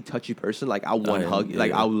a really touchy person. Like, I want hug.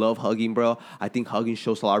 Like, I love hugging, bro. I think hugging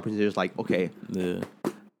shows a lot of people. Like, okay,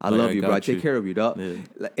 I love you, bro. I take care of you, dog.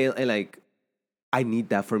 Yeah. And like, I need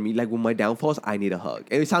that for me. Like, with my downfalls, I need a hug.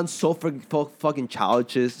 And it sounds so fucking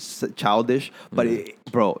childish, but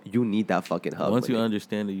bro, you need that fucking hug. Once you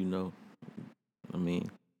understand it, you know. I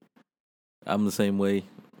mean, I'm the same way.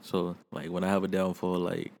 So, like, when I have a downfall,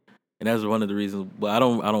 like, and that's one of the reasons.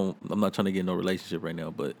 Well, I'm not trying to get in no relationship right now,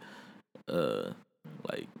 but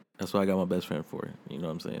like, that's what I got my best friend for. You know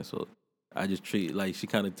what I'm saying? So I just treat, like, she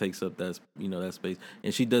kind of takes up that space,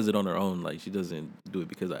 and she does it on her own. Like, she doesn't do it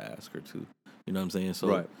because I ask her to. You know what I'm saying? So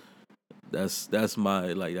Right. that's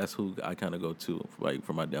my, like, that's who I kind of go to, like,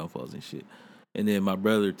 for my downfalls and shit. And then my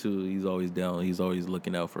brother too. He's always down. He's always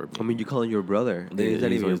looking out for me. I mean, you calling your brother? Yeah, He's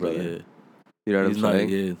not even your brother. Yeah. You know what I'm saying?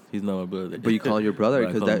 Yeah, he's not my brother. But you call him your brother But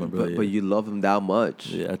I because call him my brother, but you love him that much.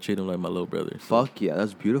 Yeah, I treat him like my little brother. So. Fuck yeah,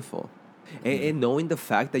 that's beautiful. And knowing the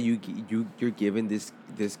fact that you're giving this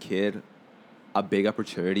kid a big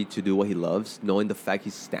opportunity to do what he loves, knowing the fact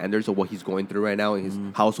his standards of what he's going through right now in his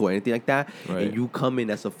household or anything like that, Right. and you come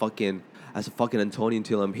in as a fucking Antonio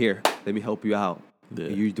until I'm here. Let me help you out. Yeah.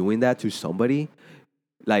 And you're doing that to somebody,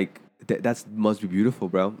 like that must be beautiful,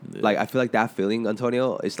 bro. Yeah. Like, I feel like that feeling,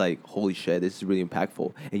 Antonio, is like, holy shit, this is really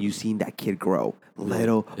impactful. And you've seen that kid grow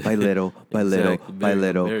little by little by little Exactly. by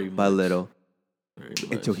little Very by much. little Very much.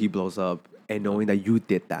 until he blows up. And knowing that you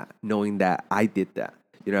did that, knowing that I did that.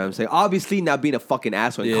 You know what I'm saying? Obviously, not being a fucking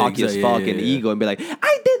asshole and cocky as fuck and ego and be like,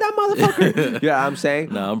 I did that, motherfucker. You know what I'm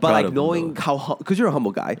saying? Nah, I'm but proud like, of him, knowing though. how, because you're a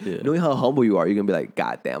humble guy, Yeah. knowing how humble you are, you're gonna be like,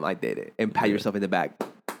 God damn, I did it, and pat yourself in the back.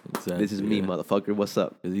 Exactly, This is me, yeah. motherfucker. What's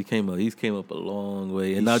up? He's came up a long way,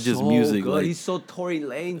 and He's not just so music. good. Like, He's so Tory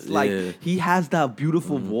Lanez. Yeah. Like, he has that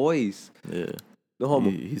beautiful voice. yeah, No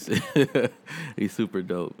homo. he's he's super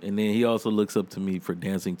dope. And then he also looks up to me for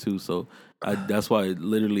dancing too. So that's why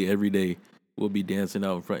literally every day we'll be dancing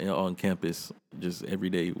out in front on campus. Just every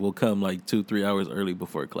day we'll come like 2-3 hours early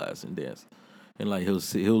before class and dance. And like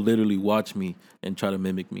he'll literally watch me and try to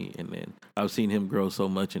mimic me. And then I've seen him grow so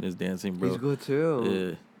much in his dancing, bro. He's good too.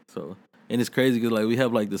 Yeah. So, and it's crazy because like we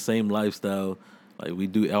have like the same lifestyle. Like we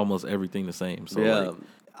do almost everything the same. So Yeah. like,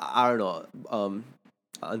 I don't know.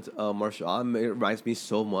 Martial art reminds me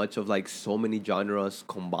so much of like so many genres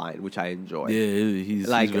combined, which I enjoy. yeah, he's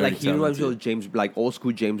Like very he reminds me talented. of like old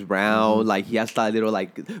school James Brown. Like he has that little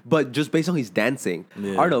like, but just based on his dancing.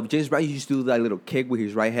 Yeah. I don't know. James Brown used to do that little kick with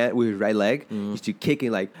his right hand, with his right leg. He used to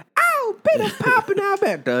kicking like, ow, Peter's popping out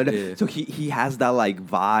there. Yeah. So he has that like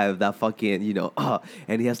vibe, that fucking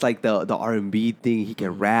and he has like the R&B thing. He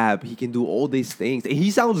can rap. He can do all these things. And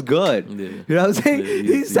he sounds good. Yeah. You know what I'm saying?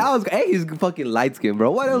 Yeah, he sounds. Hey, he's fucking light skin,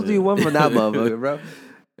 bro. What else do you want from that motherfucker, bro?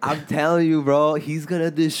 I'm telling you, bro. He's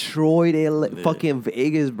gonna destroy the fucking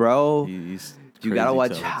Vegas, bro. He's You gotta crazy watch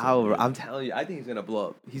talented, how, bro. yeah. I'm telling you, I think he's gonna blow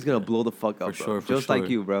up. He's gonna blow the fuck up, For bro. sure, Just like sure.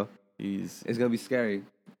 you, bro. He's It's gonna be scary.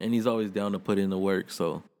 and he's always down to put in the work.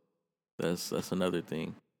 So that's another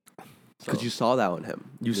thing. So, Cause you saw that on him.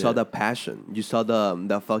 You saw Yeah. the passion. You saw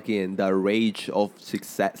the rage of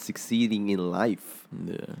succeeding in life,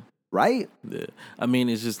 yeah. right? Yeah, I mean,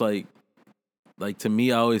 it's just like to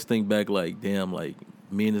me, I always think back, like, damn, like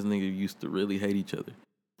me and this nigga used to really hate each other,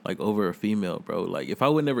 like over a female, bro. Like, if I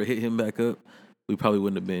would never hit him back up, we probably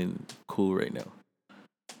wouldn't have been cool right now.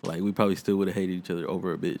 like we probably still would have hated each other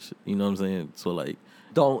over a bitch. You know what I'm saying? So like,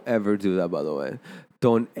 don't ever do that. By the way,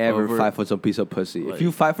 don't ever fight for some piece of pussy. Like, if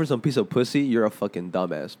you fight for some piece of pussy, you're a fucking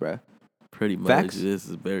dumbass, bruh. Pretty much. Facts? This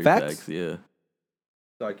is very Facts? facts. Yeah.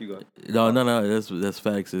 Sorry, keep going. No. That's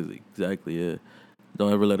facts. Exactly. Yeah.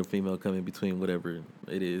 Don't ever let a female come in between whatever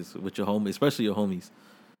it is with your homie, especially your homies.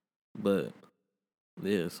 But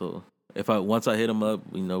yeah, so once I hit him up,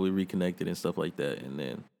 we reconnected and stuff like that, and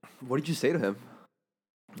then What did you say to him?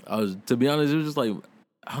 to be honest, it was just like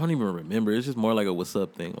I don't even remember. It's just more like a what's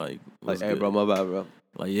up thing, like Hey, good? bro, my bad, bro.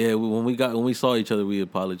 Like yeah, when we saw each other, we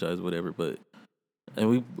apologized, whatever. But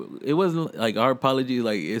it wasn't like our apology.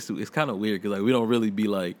 Like it's kind of weird because like we don't really be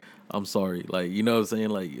like I'm sorry, like you know what I'm saying.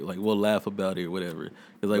 Like we'll laugh about it or whatever.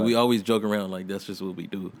 Because like we always joke around. Like that's just what we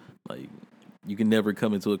do. Like you can never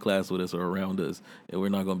come into a class with us or around us, and we're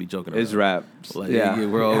not gonna be joking around. It's rap. Like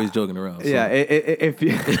we're always joking around. So. Yeah, if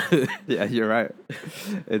you, yeah, you're right.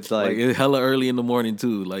 It's like it's hella early in the morning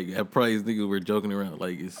too. Like at Price, nigga, we're joking around.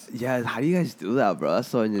 Like it's how do you guys do that, bro? That's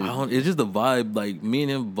so. It's just the vibe. Like me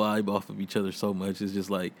and him vibe off of each other so much. It's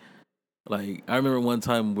just like I remember one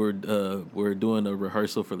time we're doing a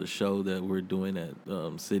rehearsal for the show that we're doing at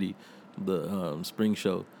City, the spring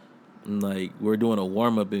show. And, like we're doing a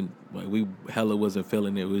warm up and like we hella wasn't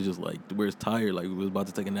feeling it. It was just like we're tired, like we was about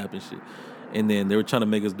to take a nap and shit. And then they were trying to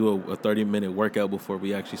make us do a 30-minute workout before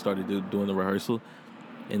we actually started doing the rehearsal.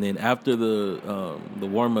 And then after the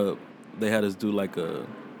warm up, they had us do like a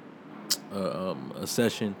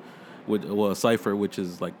session with a cipher, which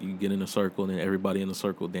is like you get in a circle and then everybody in the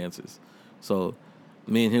circle dances. So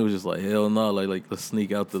me and him was just like hell no, like let's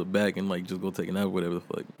sneak out to the back and like just go take a nap or whatever the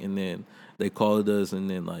fuck. And then they called us and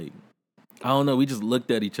then like. I don't know. We just looked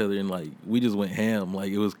at each other and like we just went ham.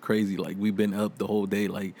 Like it was crazy. Like we've been up the whole day.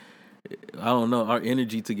 Like I don't know. Our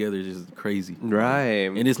energy together is just crazy. Right.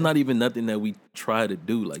 And it's not even nothing that we try to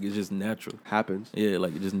do. Like it's just natural. Happens. Yeah.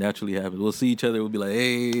 Like it just naturally happens. We'll see each other. We'll be like,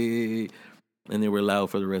 hey, and then we're loud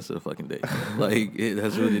for the rest of the fucking day. Like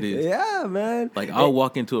that's what it is. Yeah, man. Like I'll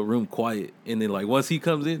walk into a room quiet, and then like once he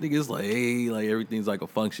comes in, it's like, hey, like everything's like a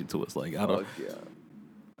function to us. Like I don't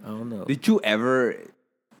know. Did you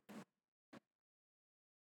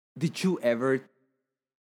ever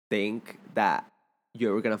think that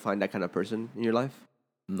you're ever gonna find that kind of person in your life?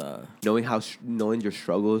 Nah. Knowing your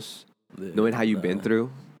struggles, knowing how you've been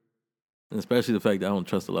through, and especially the fact that I don't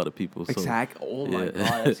trust a lot of people. So, exactly. Oh my god,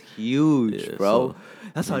 that's huge, bro. So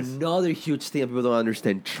that's another huge thing that people don't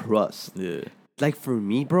understand. Trust. Yeah. Like for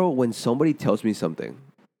me, bro, when somebody tells me something,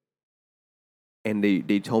 and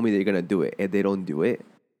they told me they're gonna do it, and they don't do it.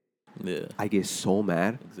 Yeah, I get so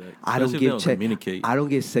mad. Exactly. I don't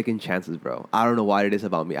give second chances, bro. I don't know what it is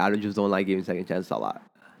about me. I just don't like giving second chances a lot.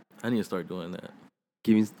 I need to start doing that.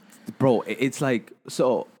 Bro, it's like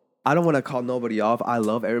so. I don't want to call nobody off. I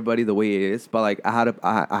love everybody the way it is, but like I had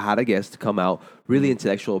a guest come out, really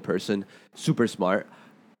intellectual person, super smart.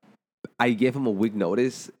 I gave him a week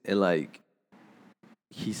notice, and like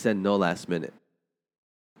he said no last minute.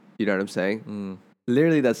 You know what I'm saying?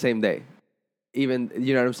 Literally that same day. Even,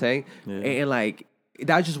 you know what I'm saying? Yeah. And like,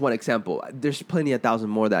 that's just one example. There's plenty 1,000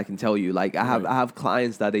 more that I can tell you. Like I have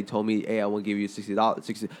clients that they told me, hey, I want to give you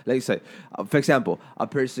 $60. Let's say, for example, a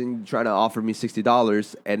person trying to offer me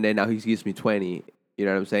 $60 and then now he gives me 20. You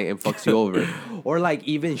know what I'm saying? And fucks you over. Or like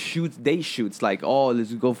even date shoots. Like, oh,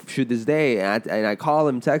 let's go shoot this day. And I call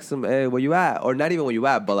him, text him, hey, where you at? Or not even where you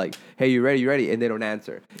at, but like, hey, you ready? And they don't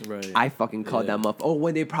answer. Right. I fucking called them up. Oh,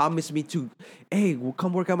 when they promised me to, hey,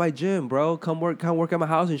 come work at my gym, bro. Come work at my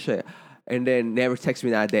house and shit. And then never text me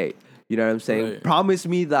that day. You know what I'm saying? Right. Promise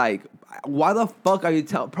me like, why the fuck are you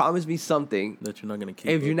promise me something that you're not gonna keep?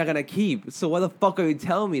 If you're not gonna keep, so why the fuck are you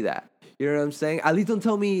telling me that? You know what I'm saying? At least don't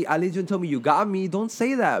tell me you got me. Don't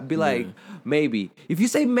say that. Be like, maybe. If you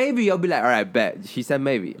say maybe, I'll be like, all right, bet. She said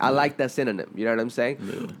maybe. I like that synonym. You know what I'm saying?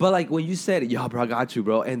 Yeah. But like when you said, yo, bro, I got you,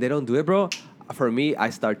 bro, and they don't do it, bro. For me,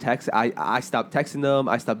 I stop texting them.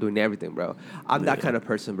 I stop doing everything, bro. I'm that kind of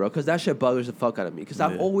person, bro. Because that shit bothers the fuck out of me. Because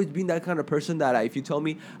I've always been that kind of person that if you tell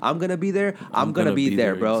me I'm going to be there, I'm going to be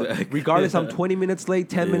there, bro. Exactly. Regardless, I'm 20 minutes late,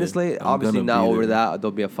 10 minutes late. Obviously not over that.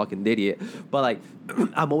 Don't be a fucking idiot. But like,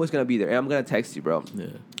 I'm always going to be there. And I'm going to text you, bro. Yeah.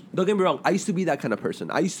 Don't get me wrong. I used to be that kind of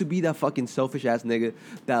person. I used to be that fucking selfish ass nigga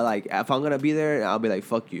that like, if I'm going to be there, I'll be like,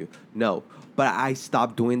 fuck you. No. But I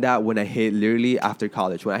stopped doing that when I hit literally after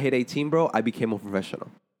college. When I hit 18, bro, I became a professional.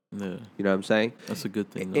 Yeah. You know what I'm saying? That's a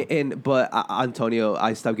good thing. But Antonio,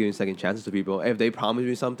 I stopped giving second chances to people. If they promise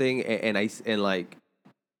me something and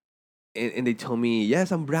they tell me,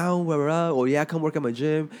 yes, I'm brown, blah, blah, blah, or yeah, come work at my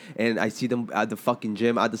gym, and I see them at the fucking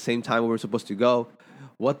gym at the same time we were supposed to go.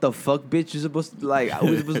 what the fuck, bitch? You're supposed to, like,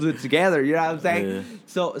 we're supposed to do it together. You know what I'm saying? Yeah.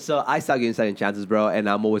 So I start getting second chances, bro, and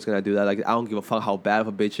I'm always gonna do that. Like, I don't give a fuck how bad of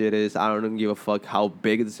a bitch it is. I don't give a fuck how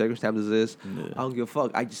big the circumstances is. Yeah. I don't give a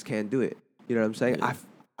fuck. I just can't do it. You know what I'm saying? Yeah.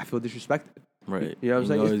 I feel disrespected. Right. You know what I'm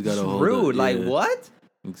saying? always It's gotta hold rude. up. Like, Yeah. what?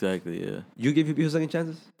 Exactly. Yeah. You give people second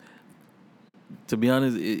chances? To be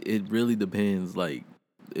honest, it really depends. Like,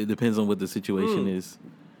 it depends on what the situation is.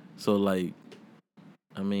 So, like,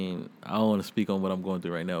 I mean, I don't want to speak on what I'm going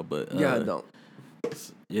through right now, but Yeah, I don't.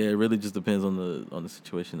 Yeah, it really just depends on the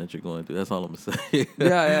situation that you're going through. That's all I'm gonna say.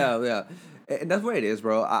 yeah. And that's what it is,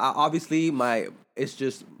 bro. Obviously, it's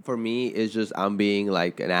just, for me, it's just I'm being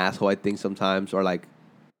like an asshole, I think, sometimes, or like,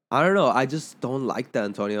 I don't know. I just don't like that,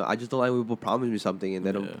 Antonio. I just don't like when people promise me something and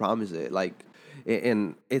they don't promise it. Like,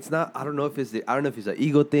 and it's not. I don't know if it's an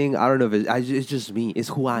ego thing. I don't know if it's just me. It's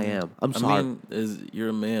who I am. I'm sorry. I mean, you're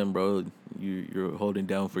a man, bro. You're holding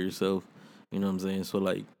down for yourself. You know what I'm saying? So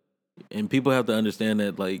like, and people have to understand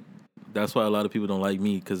that. Like, that's why a lot of people don't like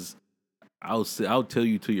me, because I'll tell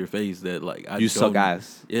you to your face that, like, you suck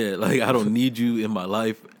ass. Yeah, like, I don't need you in my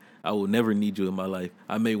life. I will never need you in my life.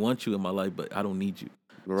 I may want you in my life, but I don't need you.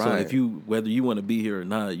 Right. So whether you want to be here or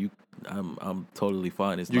not, I'm totally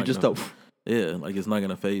fine. You're just a... Yeah, like, it's not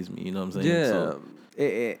gonna faze me. You know what I'm saying? Yeah, so,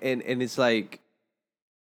 and it's like,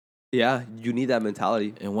 yeah, you need that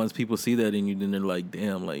mentality. And once people see that in you, then they're like,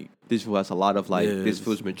 damn, like, this fool has a lot of, like, this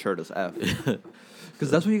fool's matured as F. Because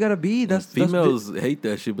that's what you gotta be. Females hate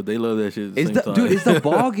that shit, but they love that shit at the same time. Dude, it's the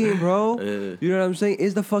ball game, bro. Yeah. You know what I'm saying?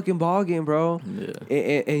 It's the fucking ball game, bro. Yeah.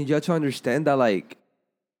 And you have to understand that, like,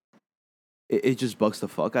 it just bugs the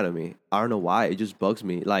fuck out of me. I don't know why. It just bugs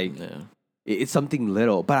me. Like, it's something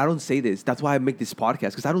little. But I don't say this. That's why I make this podcast.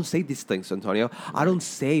 Because I don't say these things, Antonio. I don't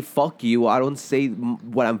say fuck you. I don't say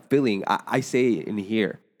what I'm feeling. I say it in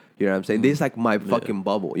here. You know what I'm saying? This is like my fucking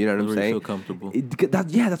bubble. You know what I'm saying? Feel comfortable.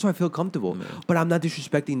 That's why I feel comfortable. Yeah. But I'm not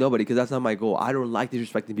disrespecting nobody, because that's not my goal. I don't like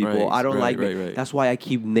disrespecting people. I don't like it. Right. That's why I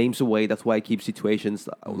keep names away. That's why I keep situations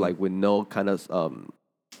like with no kind of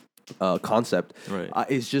concept. Right.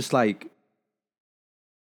 It's just like,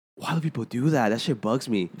 why do people do that? That shit bugs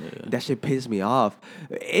me. Yeah. That shit pisses me off.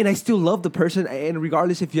 And I still love the person. And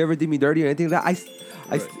regardless if you ever did me dirty or anything like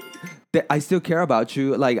that, I still care about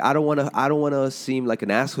you. Like, I don't want to seem like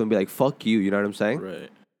an asshole and be like, fuck you. You know what I'm saying? Right.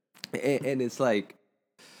 And it's like,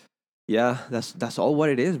 yeah, that's all what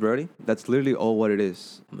it is, Brody. That's literally all what it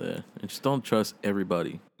is. Yeah. And just don't trust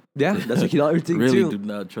everybody. Yeah, that's what you know, everything really too. Do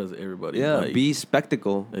not trust everybody. Yeah, like, be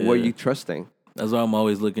spectacle. Yeah. What are you trusting? That's why I'm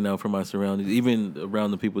always looking out for my surroundings, even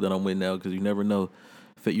around the people that I'm with now, because you never know.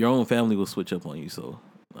 Your own family will switch up on you. So,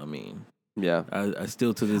 I mean, yeah, I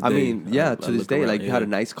still to this day. I mean, yeah, to this day, around, like, you had a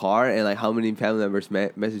nice car, and like, how many family members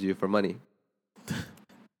message you for money?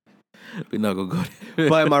 We're not gonna go there.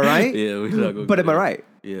 But am I right? Yeah, we're not gonna. But am I right?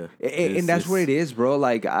 Yeah, and that's what it is, bro.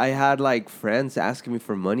 Like, I had like friends asking me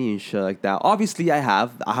for money and shit like that. Obviously, I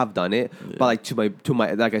have done it, but like to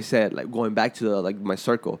my like I said, like going back to my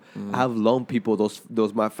circle, I have loaned people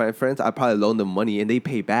those my friends. I probably loaned them money and they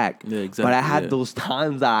pay back. Yeah, exactly. But I had those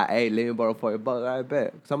times that, hey, let me borrow $40. I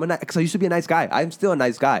bet because I used to be a nice guy. I'm still a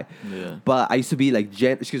nice guy. Yeah. But I used to be like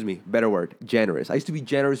better word, generous. I used to be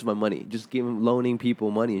generous with my money, just loaning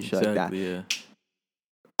people money and shit like that. Yeah.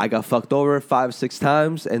 I got fucked over 5-6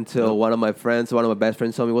 times until one of my best friends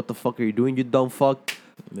told me, "What the fuck are you doing, you dumb fuck?"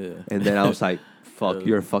 Yeah. And then I was like, "Fuck,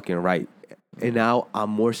 you're fucking right." And now I'm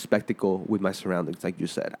more spectacle with my surroundings, like you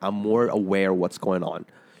said. I'm more aware of what's going on.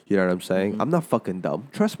 You know what I'm saying? I'm not fucking dumb.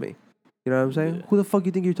 Trust me. You know what I'm saying? Yeah. Who the fuck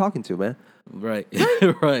you think you're talking to, man? Right.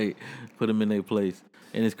 Right. Put them in their place.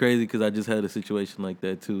 And it's crazy because I just had a situation like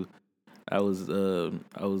that too. I was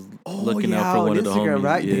looking out for one of the Instagram, homies.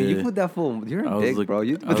 Right? Yeah. Dude, you put that phone. You're a dick, bro.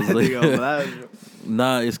 You put that thing on.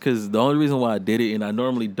 Nah, it's because the only reason why I did it, and I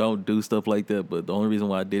normally don't do stuff like that, but the only reason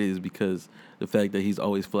why I did it is because the fact that he's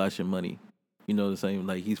always flashing money. You know the same,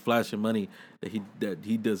 like he's flashing money that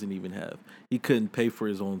he doesn't even have. He couldn't pay for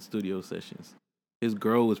his own studio sessions. His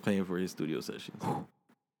girl was paying for his studio sessions.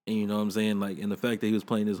 And you know what I'm saying? Like, and the fact that he was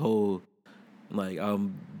playing this whole, like,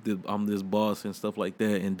 I'm this boss and stuff like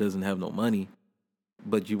that, and doesn't have no money,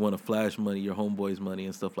 but you want to flash money, your homeboy's money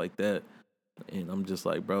and stuff like that. And I'm just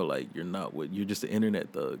like, bro, like, you're just an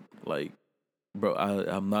internet thug. Like, bro,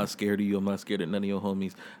 I'm not scared of you. I'm not scared of none of your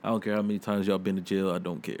homies. I don't care how many times y'all been to jail. I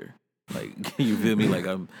don't care. Like, you feel me?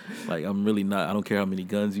 I'm really not. I don't care how many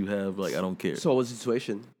guns you have. Like, I don't care. So what's the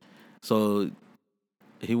situation? So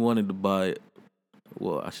he wanted to buy.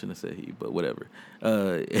 Well, I shouldn't have said he, but whatever.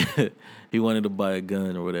 He wanted to buy a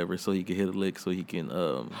gun or whatever so he could hit a lick so he can.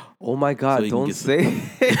 Oh my God! So don't say,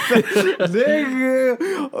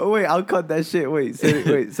 nigga. Oh, wait, I'll cut that shit. Wait, say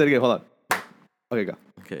it again. Hold on. Okay, go.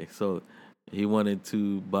 Okay, so he wanted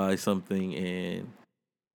to buy something, and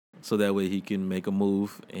so that way he can make a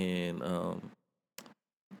move and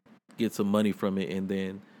get some money from it, and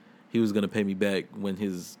then he was gonna pay me back when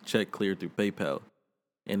his check cleared through PayPal.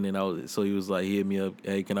 And then he was like, he hit me up,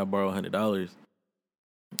 hey, can I borrow $100?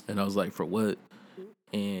 And I was like, for what?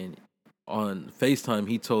 And on FaceTime,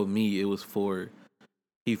 he told me it was for.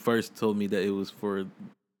 He first told me that it was for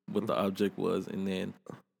what the object was, and then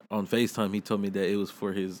on FaceTime, he told me that it was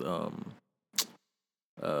for his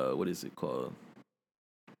what is it called?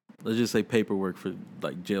 Let's just say paperwork for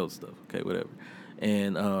like jail stuff. Okay, whatever.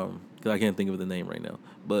 And cause I can't think of the name right now,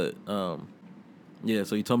 but yeah.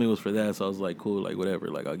 So he told me it was for that. So I was like, cool, like whatever,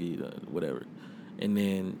 like I'll give you whatever. And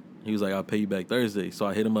then he was like, I'll pay you back Thursday. So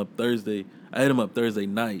I hit him up Thursday. I hit him up Thursday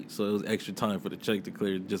night, so it was extra time for the check to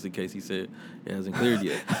clear, just in case he said it hasn't cleared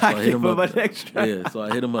yet. So I hit him up extra. Yeah, so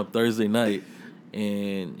I hit him up Thursday night,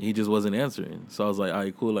 and he just wasn't answering. So I was like, all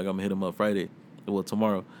right, cool. Like I'm gonna hit him up Friday, well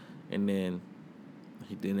tomorrow, and then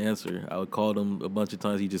he didn't answer. I called him a bunch of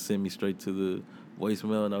times. He just sent me straight to the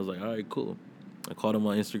voicemail, and I was like, all right, cool. I called him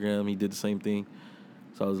on Instagram. He did the same thing.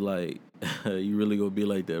 So I was like, you really gonna be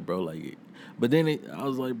like that, bro? Like, but then I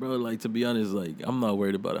was like, bro, like to be honest, like I'm not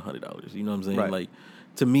worried about $100. You know what I'm saying? Right. Like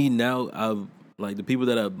to me now, I've like the people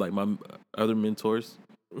that I've like my other mentors.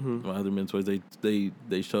 My other mentors,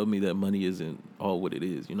 they showed me that money isn't all what it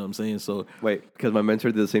is. You know what I'm saying? So wait, because my mentor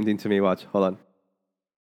did the same thing to me. Watch, hold on.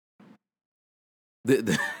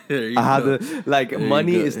 I have the like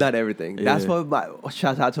money is not everything. Yeah. That's what my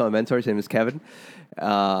shout out to my mentor. His name is Kevin,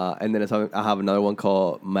 and then I have another one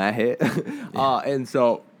called Mahit. And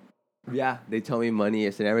so yeah, they tell me money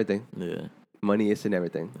isn't everything. Yeah, money isn't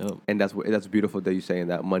everything, and that's beautiful that you're saying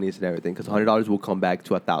that money isn't everything, because $100 will come back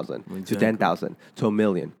to 1,000, to 10,000, to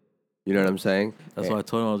 1,000,000. You know what I'm saying? That's why I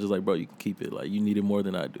told him, I was just like, bro, you can keep it. Like you need it more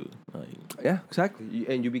than I do. Like, yeah, exactly.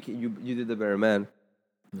 And you did the better man.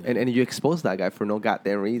 Yeah. And you exposed that guy for no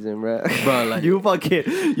goddamn reason, bro. Bro, like you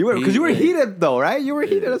were heated though, right? You were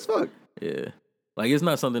heated as fuck. Yeah, like it's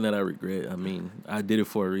not something that I regret. I mean, I did it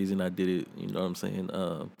for a reason. I did it, you know what I'm saying?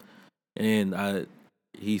 And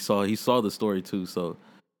he saw the story too. So,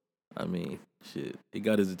 I mean, shit, it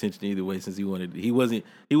got his attention either way. Since he wasn't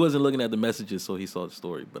looking at the messages, so he saw the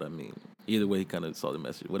story. But I mean, either way, he kind of saw the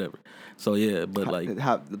message, whatever. So yeah,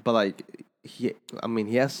 but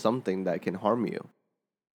he has something that can harm you.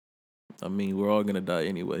 I mean, we're all gonna die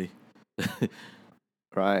anyway.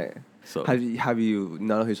 Right. So have you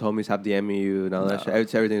none of his homies have DM'd you? None of that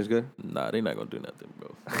shit. Everything's good. Nah, they not gonna do nothing,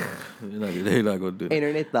 bro. They're not gonna do nothing.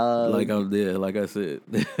 Internet thug. Like I'm there. Like I said.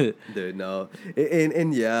 Dude, no.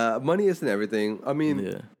 And yeah, money isn't everything. I mean,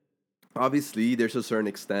 yeah. Obviously, there's a certain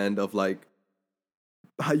extent of like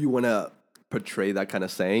how you wanna portray that kind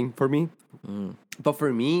of saying for me. But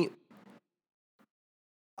for me,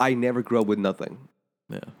 I never grew up with nothing.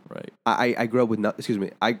 Yeah, right. I grew up with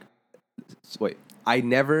I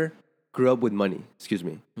never grew up with money. Excuse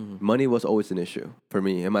me. Money was always an issue for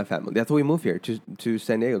me and my family. That's why we moved here to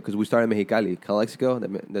San Diego, because we started in Mexicali, Calexico,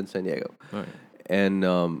 then San Diego. Right. And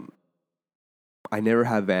I never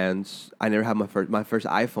had vans. I never had my first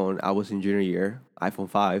iPhone. I was in junior year, iPhone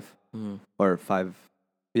 5 or 5.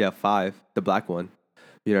 Yeah, 5, the black one.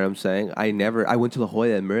 You know what I'm saying? I went to La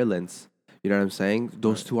Jolla and Maryland's. You know what I'm saying?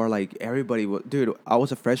 Those two are like everybody. Dude, I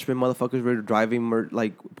was a freshman. Motherfuckers were driving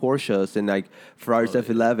like Porsches and like Ferraris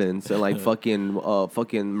F11s and like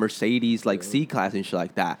fucking Mercedes like C-Class and shit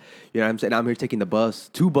like that. You know what I'm saying? I'm here taking the bus,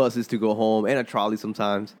 2 buses to go home, and a trolley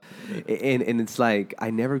sometimes. And it's like I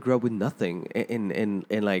never grew up with nothing. And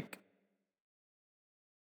like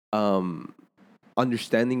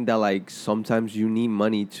understanding that like sometimes you need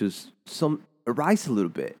money to rise a little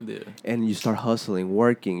bit, and you start hustling,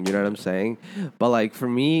 working. You know what I'm saying? But like for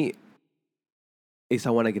me, is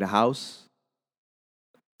I want to get a house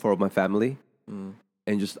for my family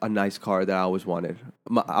and just a nice car that I always wanted.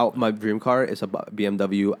 My dream car is a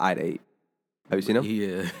BMW i8. Have you seen them?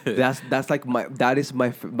 Yeah. that's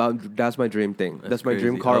my dream thing. That's my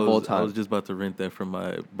dream car of all time. I was just about to rent that for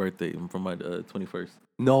my birthday, from my 21st.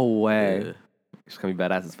 No way. Yeah. It's gonna be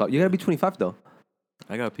badass as fuck. You gotta be 25 though.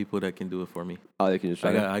 I got people that can do it for me. Oh, they can just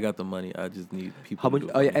try I got the money. I just need people. How much?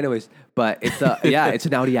 Oh yeah. Anyways, but it's it's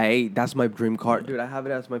an Audi i8. That's my dream car, dude. I have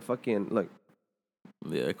it as my fucking look.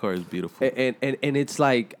 Yeah, that car is beautiful. And it's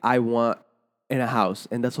like I want in a house,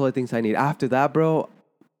 and that's all the things I need. After that, bro,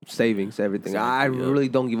 savings, everything. Exactly, I really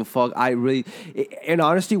don't give a fuck. In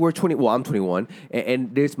honesty, we're 20. Well, I'm 21,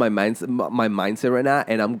 and there's my mindset right now,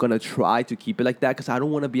 and I'm gonna try to keep it like that because I don't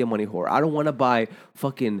want to be a money whore. I don't want to buy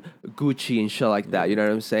fucking Gucci and shit like that. You know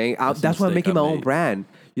what I'm saying? That's why I'm making my own brand.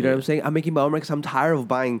 You know what I'm saying? I'm making my own brand because I'm tired of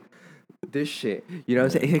buying this shit. You know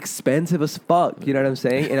what I'm saying? It's expensive as fuck. You know what I'm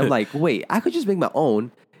saying? And I'm like, wait, I could just make my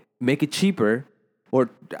own, make it cheaper, or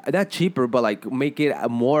not cheaper, but like make it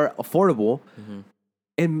more affordable,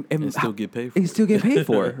 and still get paid for and it. still get paid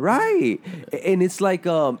for it, right? And it's like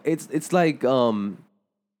it's like a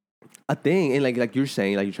thing, and like you're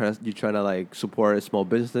saying, like you're trying to like support a small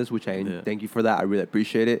business, which I thank you for that. I really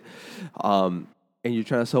appreciate it. And you're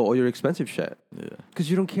trying to sell all your expensive shit. Yeah. Because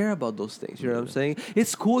you don't care about those things. You know what I'm saying?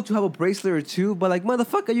 It's cool to have a bracelet or two, but like,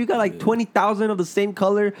 motherfucker, you got like 20,000 of the same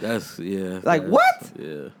color. Like, what?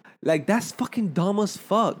 Yeah. Like, that's fucking dumb as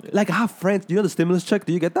fuck. Yeah. Like, I have friends. Do you know the stimulus check?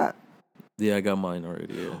 Do you get that? Yeah, I got mine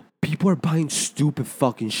already, yeah. People are buying stupid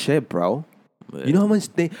fucking shit, bro. Yeah. You know how much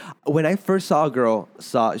when I first saw a girl,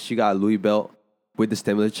 she got a Louis belt with the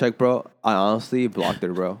stimulus check, bro, I honestly blocked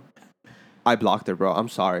her, bro. I blocked her, bro. I'm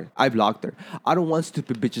sorry. I blocked her. I don't want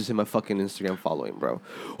stupid bitches in my fucking Instagram following, bro.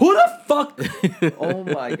 Who the fuck? Oh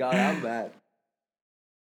my God, I'm mad.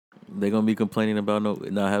 They're gonna be complaining about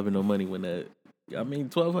not having no money when that. I mean,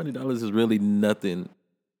 $1,200 is really nothing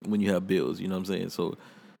when you have bills. You know what I'm saying? So,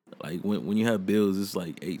 like when you have bills, it's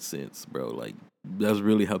like 8 cents, bro. Like that's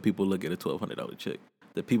really how people look at a $1,200 check.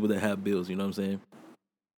 The people that have bills, you know what I'm saying?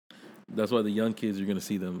 That's why the young kids, you're gonna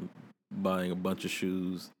see them buying a bunch of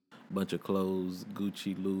shoes, bunch of clothes,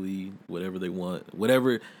 Gucci, Louis, whatever they want,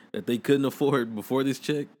 whatever that they couldn't afford before this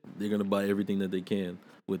check, they're gonna buy everything that they can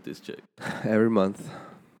with this check every month.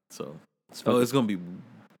 So, it's gonna be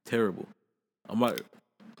terrible. What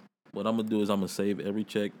I'm gonna do is I'm gonna save every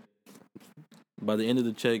check. By the end of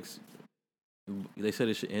the checks, they said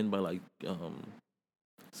it should end by like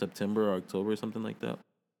September or October or something like that.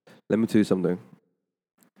 Let me tell you something.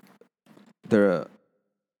 The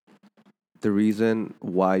reason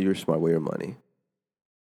why you're smart with your money,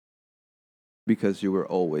 because you're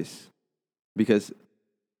always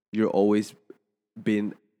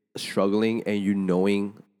been struggling, and you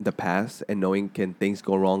knowing the past and knowing can things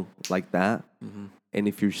go wrong like that. Mm-hmm. And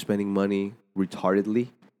if you're spending money retardedly,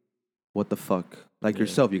 what the fuck? Like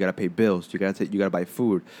yourself, you gotta pay bills. You gotta buy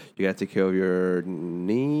food. You gotta take care of your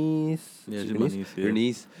niece. Yeah, your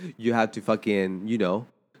niece. You have to fucking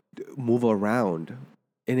move around.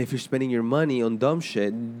 And if you're spending your money on dumb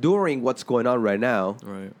shit during what's going on right now,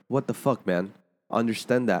 right? What the fuck, man?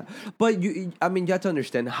 Understand that. But you have to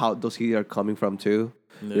understand how those kids are coming from too.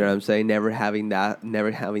 Yeah. You know what I'm saying? Never having that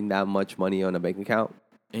much money on a bank account.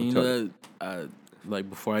 And you know that, like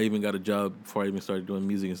before I even got a job, before I even started doing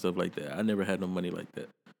music and stuff like that, I never had no money like that.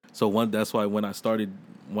 So that's why when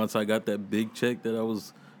once I got that big check that I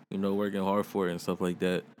was, working hard for and stuff like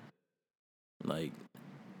that, like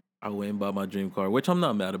I went and bought my dream car, which I'm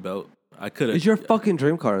not mad about. I could have. It's your fucking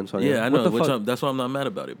dream car, Antonio. Yeah, I know. That's why I'm not mad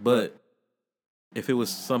about it. But if it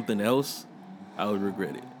was something else, I would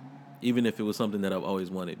regret it. Even if it was something that I've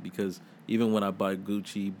always wanted, because even when I buy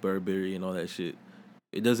Gucci, Burberry, and all that shit,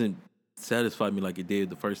 it doesn't satisfy me like it did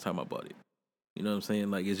the first time I bought it. You know what I'm saying?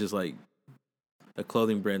 Like, it's just like a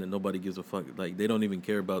clothing brand that nobody gives a fuck. Like, they don't even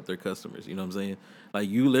care about their customers. You know what I'm saying? Like,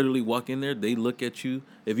 you literally walk in there, they look at you.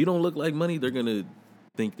 If you don't look like money, they're going to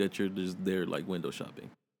think that you're just there, like, window shopping.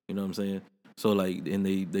 You know what I'm saying? So, like, and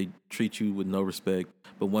they treat you with no respect.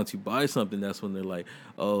 But once you buy something, that's when they're like,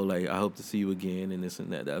 oh, like, I hope to see you again and this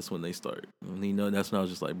and that. That's when they start. And, that's when I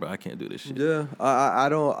was just like, bro, I can't do this shit. Yeah,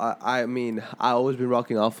 I mean, I always been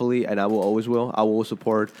rocking awfully, and I will always will. I will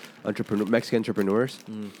support Mexican entrepreneurs.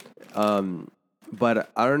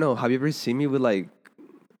 But I don't know. Have you ever seen me with like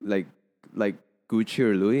Gucci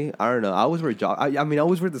or Louis? I don't know. I always wear I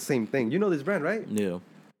always wear the same thing. You know this brand, right? Yeah.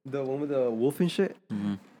 The one with the wolf and shit?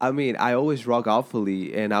 Mm-hmm. I mean, I always rock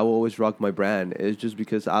awfully, and I will always rock my brand. It's just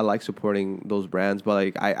because I like supporting those brands. But,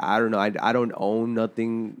 like, I don't know. I don't own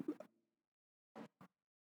nothing.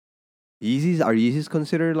 Yeezys? Are Yeezys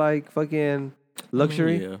considered, like, fucking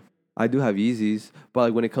luxury? I mean, yeah. I do have Yeezys. But,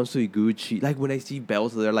 like, when it comes to Gucci, like, when I see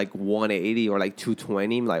belts that are, like, 180 or, like,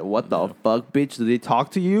 220, I'm like, what the fuck, bitch? Do they talk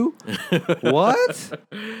to you? What?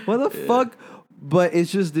 What the fuck? But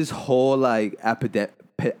it's just this whole, like, epidemic.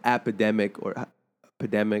 How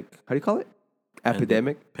do you call it?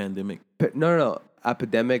 Epidemic? Pandemic. No.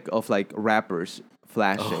 Epidemic of like rappers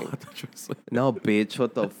flashing. No, bitch.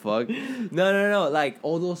 What the fuck? No. Like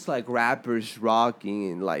all those like rappers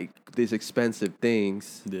rocking and like these expensive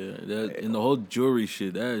things. Yeah, and the whole jewelry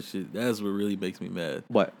shit. That's what really makes me mad.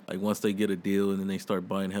 What? Like once they get a deal and then they start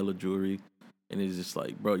buying hella jewelry, and it's just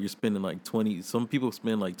like, bro, you're spending like 20. Some people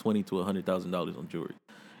spend like $20,000 to $100,000 on jewelry,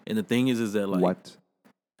 and the thing is that like what?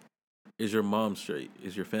 Is your mom straight?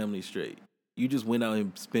 Is your family straight? You just went out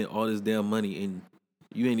and spent all this damn money and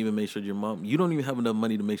you ain't even made sure your mom... You don't even have enough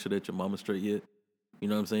money to make sure that your mama's straight yet. You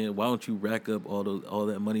know what I'm saying? Why don't you rack up all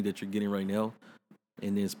that money that you're getting right now,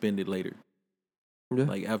 and then spend it later? Yeah.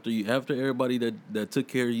 Like after everybody that took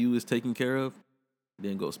care of you is taken care of,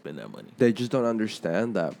 then go spend that money. They just don't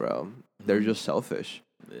understand that, bro. They're just selfish.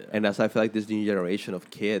 Yeah. And that's why I feel like this new generation of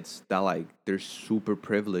kids that like they're super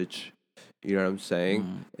privileged. You know what I'm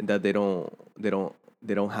saying? And that they don't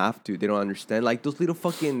have to. They don't understand. Like those little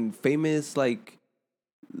fucking famous like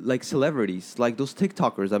celebrities, like those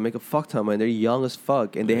TikTokers that make a fuck ton and they're young as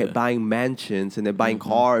fuck and they're buying mansions and they're buying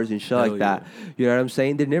cars and shit like that. You know what I'm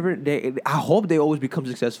saying? I hope they always become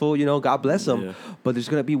successful, you know, God bless them. Yeah. But there's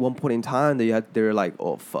gonna be one point in time that they're like,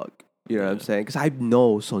 oh fuck. You know what I'm saying? Because I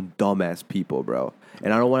know some dumbass people, bro.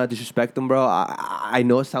 And I don't want to disrespect them, bro. I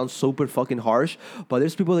know it sounds super fucking harsh, but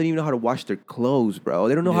there's people that don't even know how to wash their clothes, bro.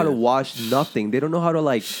 They don't know how to wash nothing. They don't know how to,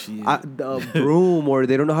 like, broom, or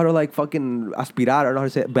they don't know how to, like, fucking aspirar. I don't know how to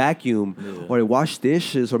say it, vacuum, or wash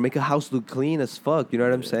dishes, or make a house look clean as fuck. You know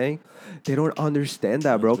what I'm saying? They don't understand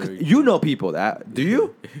that, bro. 'Cause you know people that. Do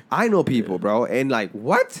you? I know people, bro. And, like,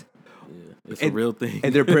 what? It's a real thing.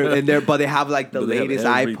 And but they have like the latest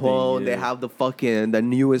iPhone, they have the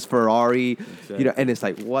newest Ferrari, exactly. You know, and it's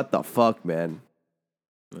like, what the fuck, man?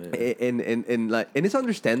 Yeah. And it's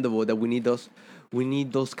understandable that we need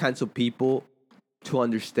those kinds of people to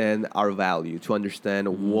understand our value, to understand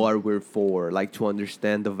what we're for, like to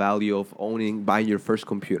understand the value of buying your first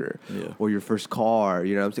computer or your first car.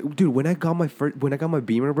 You know what I'm saying? Dude, when I got my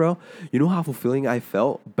Beamer, bro, you know how fulfilling I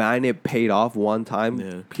felt? Buying it paid off one time.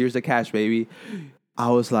 Yeah. Here's the cash, baby.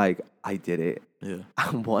 I was like, I did it. Yeah.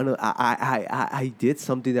 I did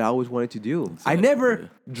something that I always wanted to do. Exactly. I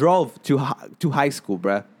never drove to high school,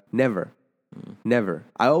 bruh. Never. Never.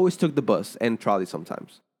 I always took the bus and trolley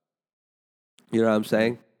sometimes. You know what I'm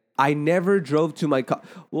saying? I never drove to my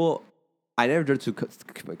I never drove to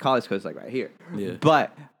my college because it's like right here. Yeah.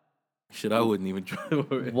 But I wouldn't even drive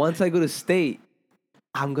over it. Once I go to state,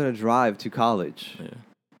 I'm gonna drive to college. Yeah.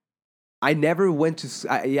 I never went to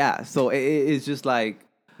so it's just like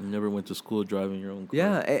you never went to school driving your own car.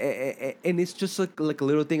 Yeah, and it's just like a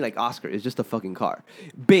little thing like Oscar. It's just a fucking car,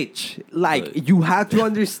 bitch. Like you have to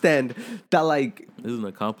understand that like this is an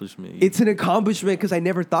accomplishment. It's an accomplishment because I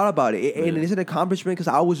never thought about it, and it's an accomplishment because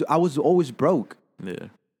I was always broke. Yeah,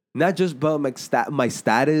 not just about my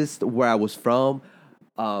status, where I was from.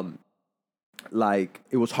 Like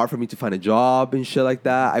it was hard for me to find a job and shit like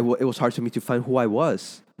that. It was hard for me to find who I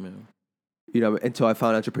was. Yeah. You know, until I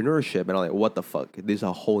found entrepreneurship, and I'm like, what the fuck? This is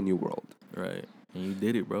a whole new world. Right. And you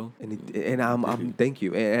did it, bro. And I'm thank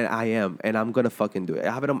you. And I am. And I'm going to fucking do it.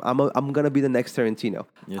 I'm going to be the next Tarantino.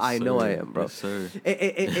 Yes, I know I am, bro. Yes, sir.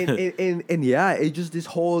 And yeah, it's just this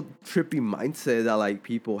whole trippy mindset that, like,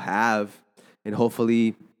 people have. And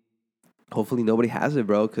hopefully nobody has it,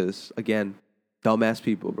 bro. Because, again, dumbass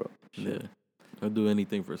people, bro. Shit. Yeah. I'll do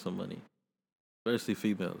anything for some money. Especially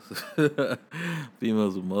females.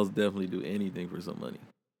 Females will most definitely do anything for some money.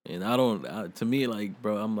 And to me, like,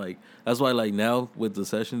 bro, I'm like, that's why, like, now with the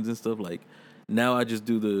sessions and stuff, like, now I just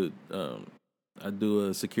do I do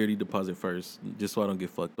a security deposit first, just so I don't get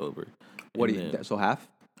fucked over. So half?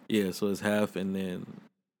 Yeah, so it's half, and then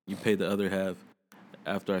you pay the other half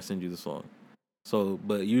after I send you the song. So,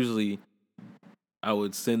 but usually I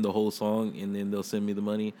would send the whole song, and then they'll send me the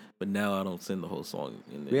money. But now I don't send the whole song.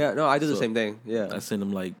 Yeah, no, I do the same thing. Yeah, I send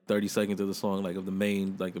them like 30 seconds of the song, like of the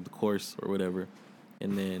main, like of the chorus or whatever.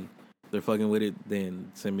 And then if they're fucking with it,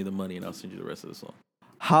 then send me the money, and I'll send you the rest of the song.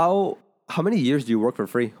 How many years do you work for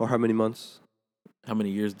free, or how many months? How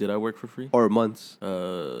many years did I work for free? Or months?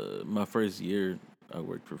 My first year I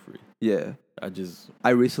worked for free. Yeah,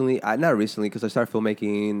 not recently, because I started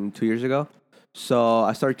filmmaking 2 years ago. So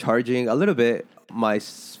I started charging a little bit.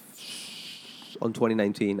 On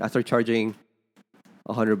 2019, I started charging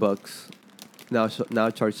 $100. Now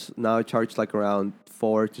I charge like around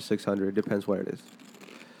 $400 to $600. Depends what it is.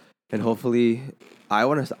 And hopefully,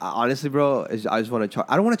 honestly, bro, I just want to charge.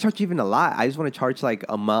 I don't want to charge even a lot. I just want to charge like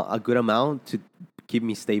a good amount to keep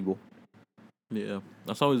me stable. Yeah,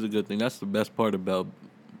 that's always a good thing. That's the best part about.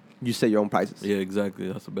 You set your own prices. Yeah,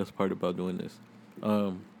 exactly. That's the best part about doing this.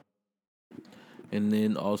 And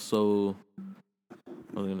then also,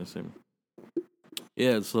 I was gonna say,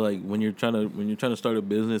 yeah. So like when you're trying to start a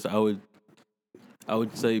business, I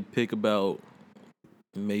would say pick about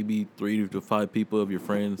maybe 3 to 5 people of your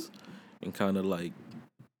friends, and kind of like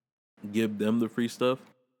give them the free stuff,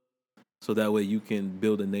 so that way you can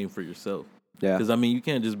build a name for yourself. Yeah. Because I mean, you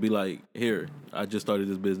can't just be like, here, I just started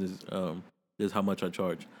this business. This is how much I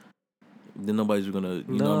charge. Then nobody's gonna, you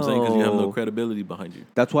know what I'm saying? Because you have no credibility behind you.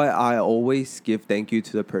 That's why I always give thank you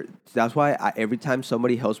to the person. That's why every time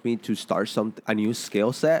somebody helps me to start a new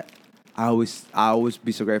skill set, I always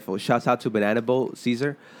be so grateful. Shouts out to Banana Boat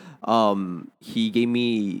Caesar. He gave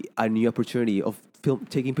me a new opportunity of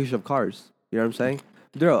taking pictures of cars. You know what I'm saying?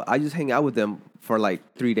 Bro, I just hang out with them for like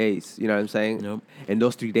 3 days. You know what I'm saying? Yep. In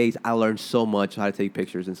those 3 days, I learned so much how to take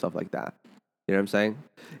pictures and stuff like that. You know what I'm saying?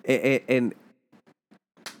 And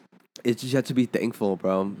it's just you have to be thankful,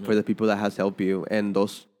 bro, for the people that has helped you and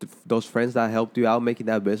those friends that helped you out making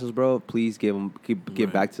that business, bro. Please give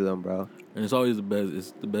back to them, bro. And it's always the best.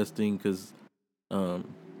 It's the best thing because um,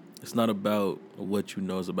 it's not about what you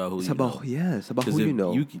know. It's about who It's you know. about it's about 'Cause who if you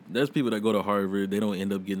know. there's people that go to Harvard, they don't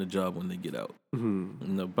end up getting a job when they get out. Mm-hmm.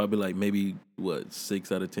 You know, probably like maybe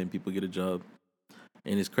 6 out of 10 people get a job,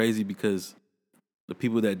 and it's crazy because the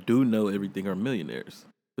people that do know everything are millionaires.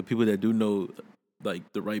 The people that do know like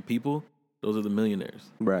the right people, those are the millionaires.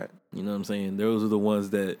 Right. You know what I'm saying? Those are the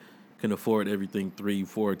ones that can afford everything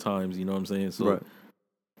 3-4 times. You know what I'm saying? So Right.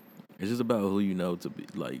 it's just about who you know.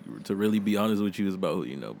 To really be honest with you, it's about who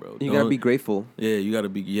you know, bro. You gotta be grateful. Yeah, you gotta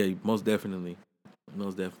be. Yeah, most definitely.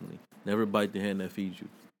 Never bite the hand that feeds you.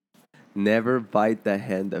 Never bite the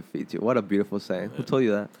hand that feeds you. What a beautiful saying. Yeah. Who told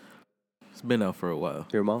you that? It's been out for a while.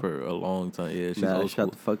 Your mom? For a long time. Yeah, she's Nah, old shut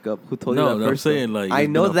school. the fuck up. Who told you that No, first? I'm saying like I it's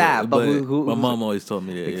know been out that, but my mom always told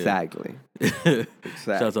me that. Exactly. Yeah. Exactly.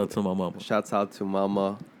 Shouts out to my mama. Shouts out to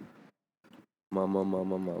mama.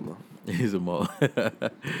 Mama. He's a mom.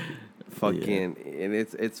 Fucking and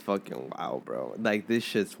it's fucking wild, bro. Like this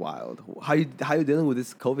shit's wild. How you dealing with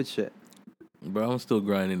this COVID shit? Bro, I'm still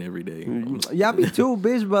grinding every day. Yeah, me too,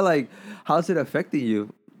 bitch. But like, how's it affecting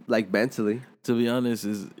you, like mentally? To be honest,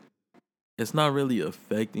 it's not really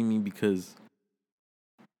affecting me because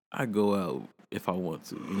I go out if I want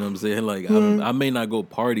to. You know what I'm saying? Like I may not go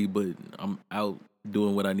party, but I'm out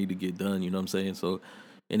doing what I need to get done. You know what I'm saying? So,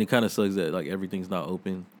 and it kind of sucks that like everything's not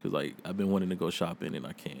open because like I've been wanting to go shopping and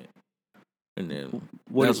I can't. And then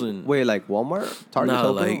Wait, like Walmart, Target, no,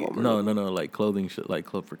 open? like Walmart? no, like clothing shit, like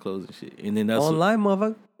club for clothes and shit. And then that's Online,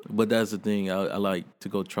 motherfucker. but that's the thing. I like to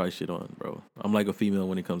go try shit on, bro. I'm like a female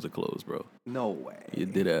when it comes to clothes, bro. No way. You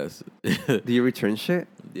did ass. Do you return shit?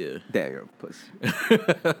 Yeah. Damn, you're a pussy.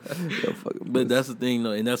 You're a fucking But pussy. that's the thing,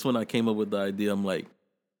 though, and that's when I came up with the idea. I'm like,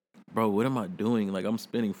 bro, what am I doing? Like, I'm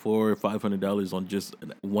spending $400 or $500 on just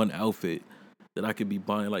one outfit that I could be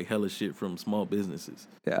buying like hella shit from small businesses.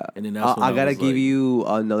 Yeah. And then that's when I gotta was give like, you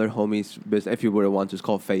another homie's business if you would want to. It's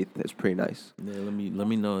called Faith. It's pretty nice. Yeah, let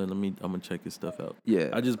me know and I'm gonna check his stuff out. Yeah.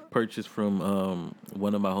 I just purchased from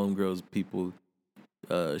one of my homegirls people.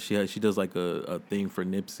 She does like a thing for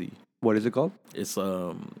Nipsey. What is it called? It's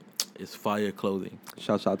Fire Clothing.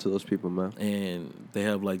 Shouts out to those people, man. And they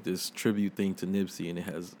have like this tribute thing to Nipsey, and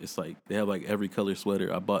it's like they have like every color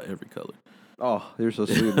sweater. I bought every color. Oh, you're so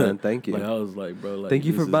sweet, man. Thank you. Like I was like, bro, like thank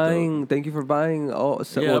you this for is buying. dope. Thank you for buying. Oh,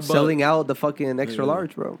 Yeah, selling out the fucking extra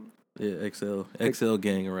large, bro. Yeah, XL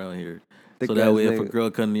gang around here. Thick So that ass way, if a nigga.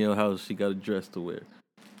 girl come to your house, she got a dress to wear.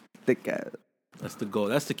 Thick ass. That's the goal.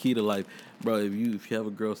 That's the key to life, bro. If you have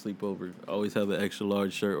a girl sleep over, always have an extra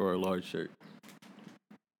large shirt or a large shirt.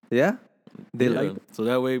 Yeah, they Yeah. like. So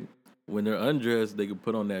that way, when they're undressed, they can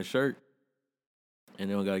put on that shirt,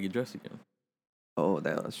 and they don't gotta get dressed again. Oh,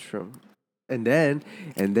 that's true. And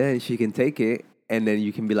then she can take it, and then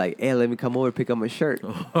you can be like, "Hey, let me come over pick up my shirt."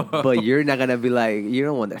 But you're not gonna be like, you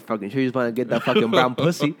don't want that fucking shirt. You just want to get that fucking brown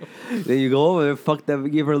pussy. Then you go over, fuck that,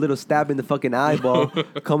 give her a little stab in the fucking eyeball,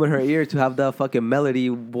 come in her ear to have that fucking melody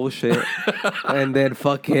bullshit, and then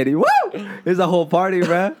fucking woo! It's a whole party,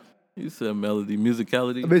 bruh. You said melody,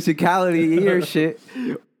 musicality. Musicality ear shit,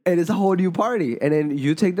 and it's a whole new party. And then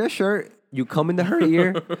you take that shirt. You come into her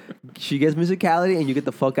ear, she gets musicality, and you get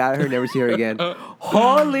the fuck out of her, never see her again.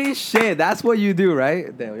 Holy shit, that's what you do,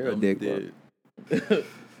 right? Damn, you're a dick, bro.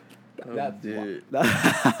 I'm dead.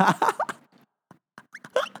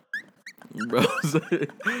 Bro,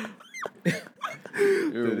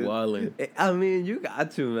 you're wilding. I mean, you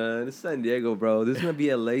got to, man. It's San Diego, bro. This is gonna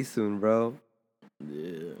be LA soon, bro.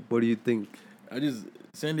 Yeah. What do you think?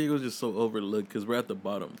 San Diego's just so overlooked because we're at the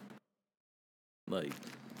bottom. Like,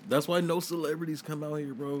 that's why no celebrities come out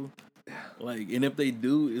here, bro. Like, and if they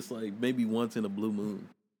do, it's like maybe once in a blue moon.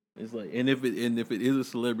 It's like, and if it is a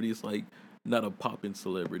celebrity, it's like not a poppin'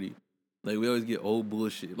 celebrity. Like, we always get old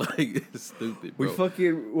bullshit. Like, it's stupid, bro.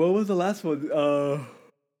 What was the last one?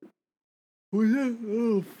 Who was that?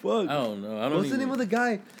 Oh, fuck. I don't know. What's the name of the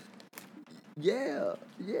guy? Yeah.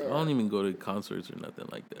 I don't even go to concerts or nothing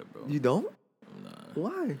like that, bro. You don't? Nah.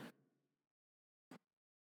 Why?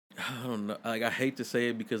 I don't know. Like, I hate to say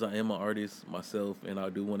it because I am an artist myself and I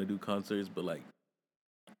do want to do concerts, but like,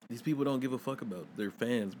 these people don't give a fuck about their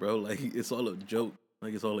fans, bro. Like, it's all a joke.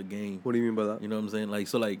 Like, it's all a game. What do you mean by that? You know what I'm saying? Like,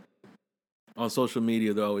 so like, on social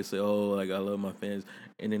media, they always say, "Oh, like I love my fans,"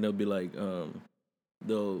 and then they'll be like,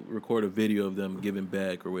 they'll record a video of them giving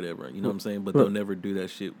back or whatever. You know what I'm saying? But they'll never do that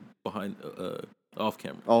shit behind off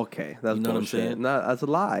camera. Okay, that's You know bullshit. what I'm saying? No, that's a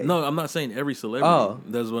lie. No, I'm not saying every celebrity. Oh.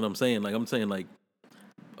 That's what I'm saying. Like I'm saying, like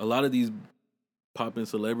a lot of these popping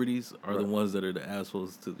celebrities are the ones that are the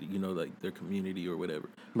assholes to like their community or whatever.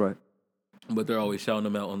 Right. But they're always shouting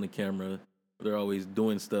them out on the camera. They're always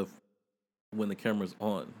doing stuff when the camera's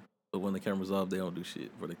on. But when the camera's off, they don't do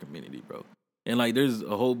shit for the community, bro. And like, there's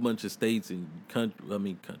a whole bunch of states and countries.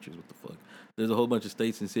 What the fuck? There's a whole bunch of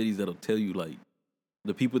states and cities that'll tell you like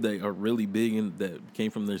the people that are really big and that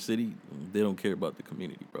came from their city, they don't care about the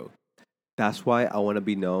community, bro. That's why I want to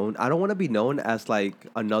be known. I don't want to be known as like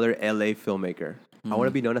another LA filmmaker. I want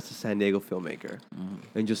to be known as a San Diego filmmaker.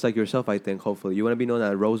 And just like yourself, I think, hopefully, you want to be known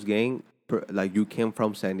as Rose Gang, like you came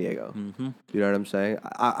from San Diego. You know what I'm saying?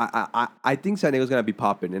 I think San Diego's going to be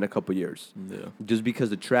popping in a couple years. Yeah. Just because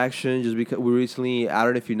the traction, just because we recently, I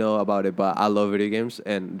don't know if you know about it, but I love video games,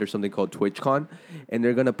 and there's something called TwitchCon, and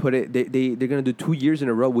they're going to put it, they're going to do 2 years in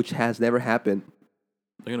a row, which has never happened.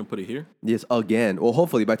 They're going to put it here? Yes, again. Well,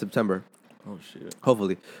 hopefully by September. Oh, shit.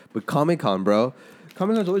 Hopefully. But Comic-Con, bro.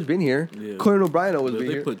 Comic-Con's always been here. Yeah. Conan O'Brien always been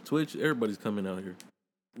here. They put Twitch, everybody's coming out here.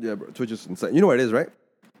 Yeah, bro. Twitch is insane. You know what it is, right?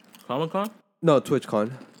 Comic-Con? No,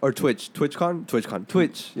 TwitchCon. Or Twitch. TwitchCon? TwitchCon.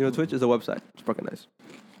 Twitch. You know, Twitch is a website. It's fucking nice.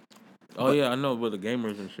 Oh, yeah, I know, with the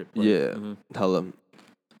gamers and shit. But, yeah. Hella.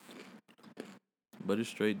 But it's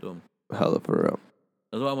straight, though. Hella, for real.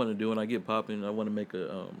 That's what I want to do when I get popping. I want to make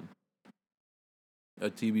a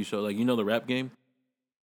TV show. Like, you know the rap game?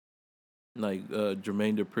 Like,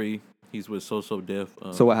 Jermaine Dupri, he's with So Def.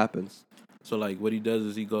 So what happens? So, like, what he does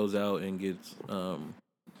is he goes out and gets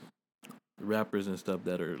rappers and stuff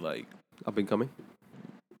that are, like... Up and coming?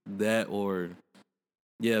 That or...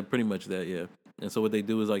 Yeah, pretty much that, yeah. And so what they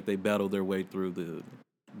do is, like, they battle their way through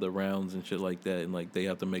the rounds and shit like that. And, like, they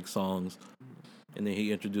have to make songs. And then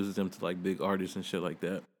he introduces them to, like, big artists and shit like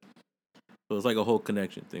that. So it's like a whole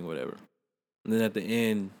connection thing, whatever. And then at the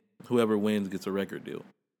end, whoever wins gets a record deal.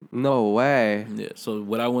 No way. Yeah, so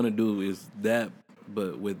what I want to do is that,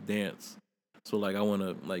 but with dance. So, like, I want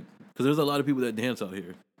to, like, because there's a lot of people that dance out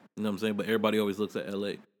here. You know what I'm saying? But everybody always looks at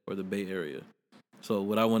L.A. or the Bay Area. So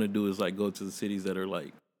what I want to do is, like, go to the cities that are,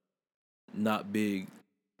 like, not big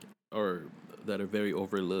or that are very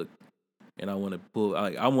overlooked. And I want to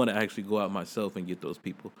I want to actually go out myself and get those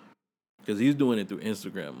people. Because he's doing it through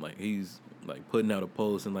Instagram. Like, he's, like, putting out a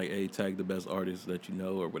post and, like, hey, tag the best artists that you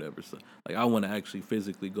know or whatever. So, like, I want to actually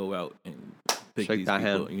physically go out and pick these people.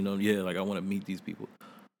 Hand. You know, yeah, like, I want to meet these people.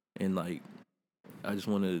 And, like, I just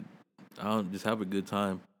want to, just have a good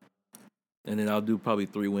time. And then I'll do probably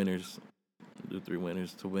 3 winners. Do 3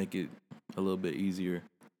 winners to make it a little bit easier.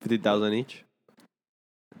 50,000 each?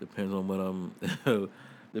 Depends on what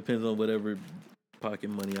depends on whatever pocket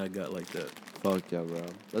money I got like that. Fuck yeah, bro.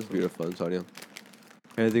 That's beautiful, Antonio.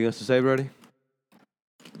 Anything else to say, Brody?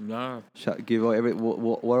 Nah. Give out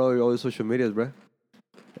what are all your social medias, bro?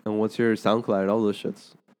 And what's your SoundCloud and all those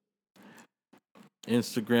shits?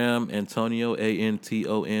 Instagram, Antonio,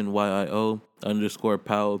 ANTONYIO _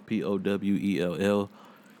 Powell, POWELL.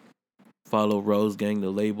 Follow Rose Gang,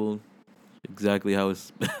 the label. Exactly how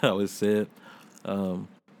it's said. Follow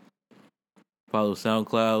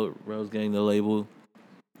SoundCloud, Rose Gang, the label.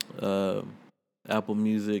 Apple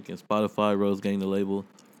Music and Spotify, Rose Gang, the label.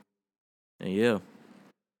 And yeah,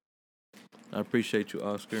 I appreciate you,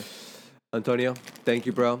 Oscar. Antonio, thank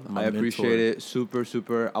you, bro. I appreciate it.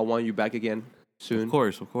 Super. I want you back again soon. Of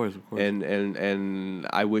course. And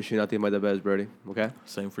I wish you nothing but the best, Brody. Okay?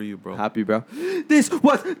 Same for you, bro. Happy, bro. This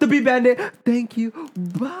was the Bandit. Thank you.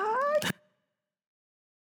 Bye.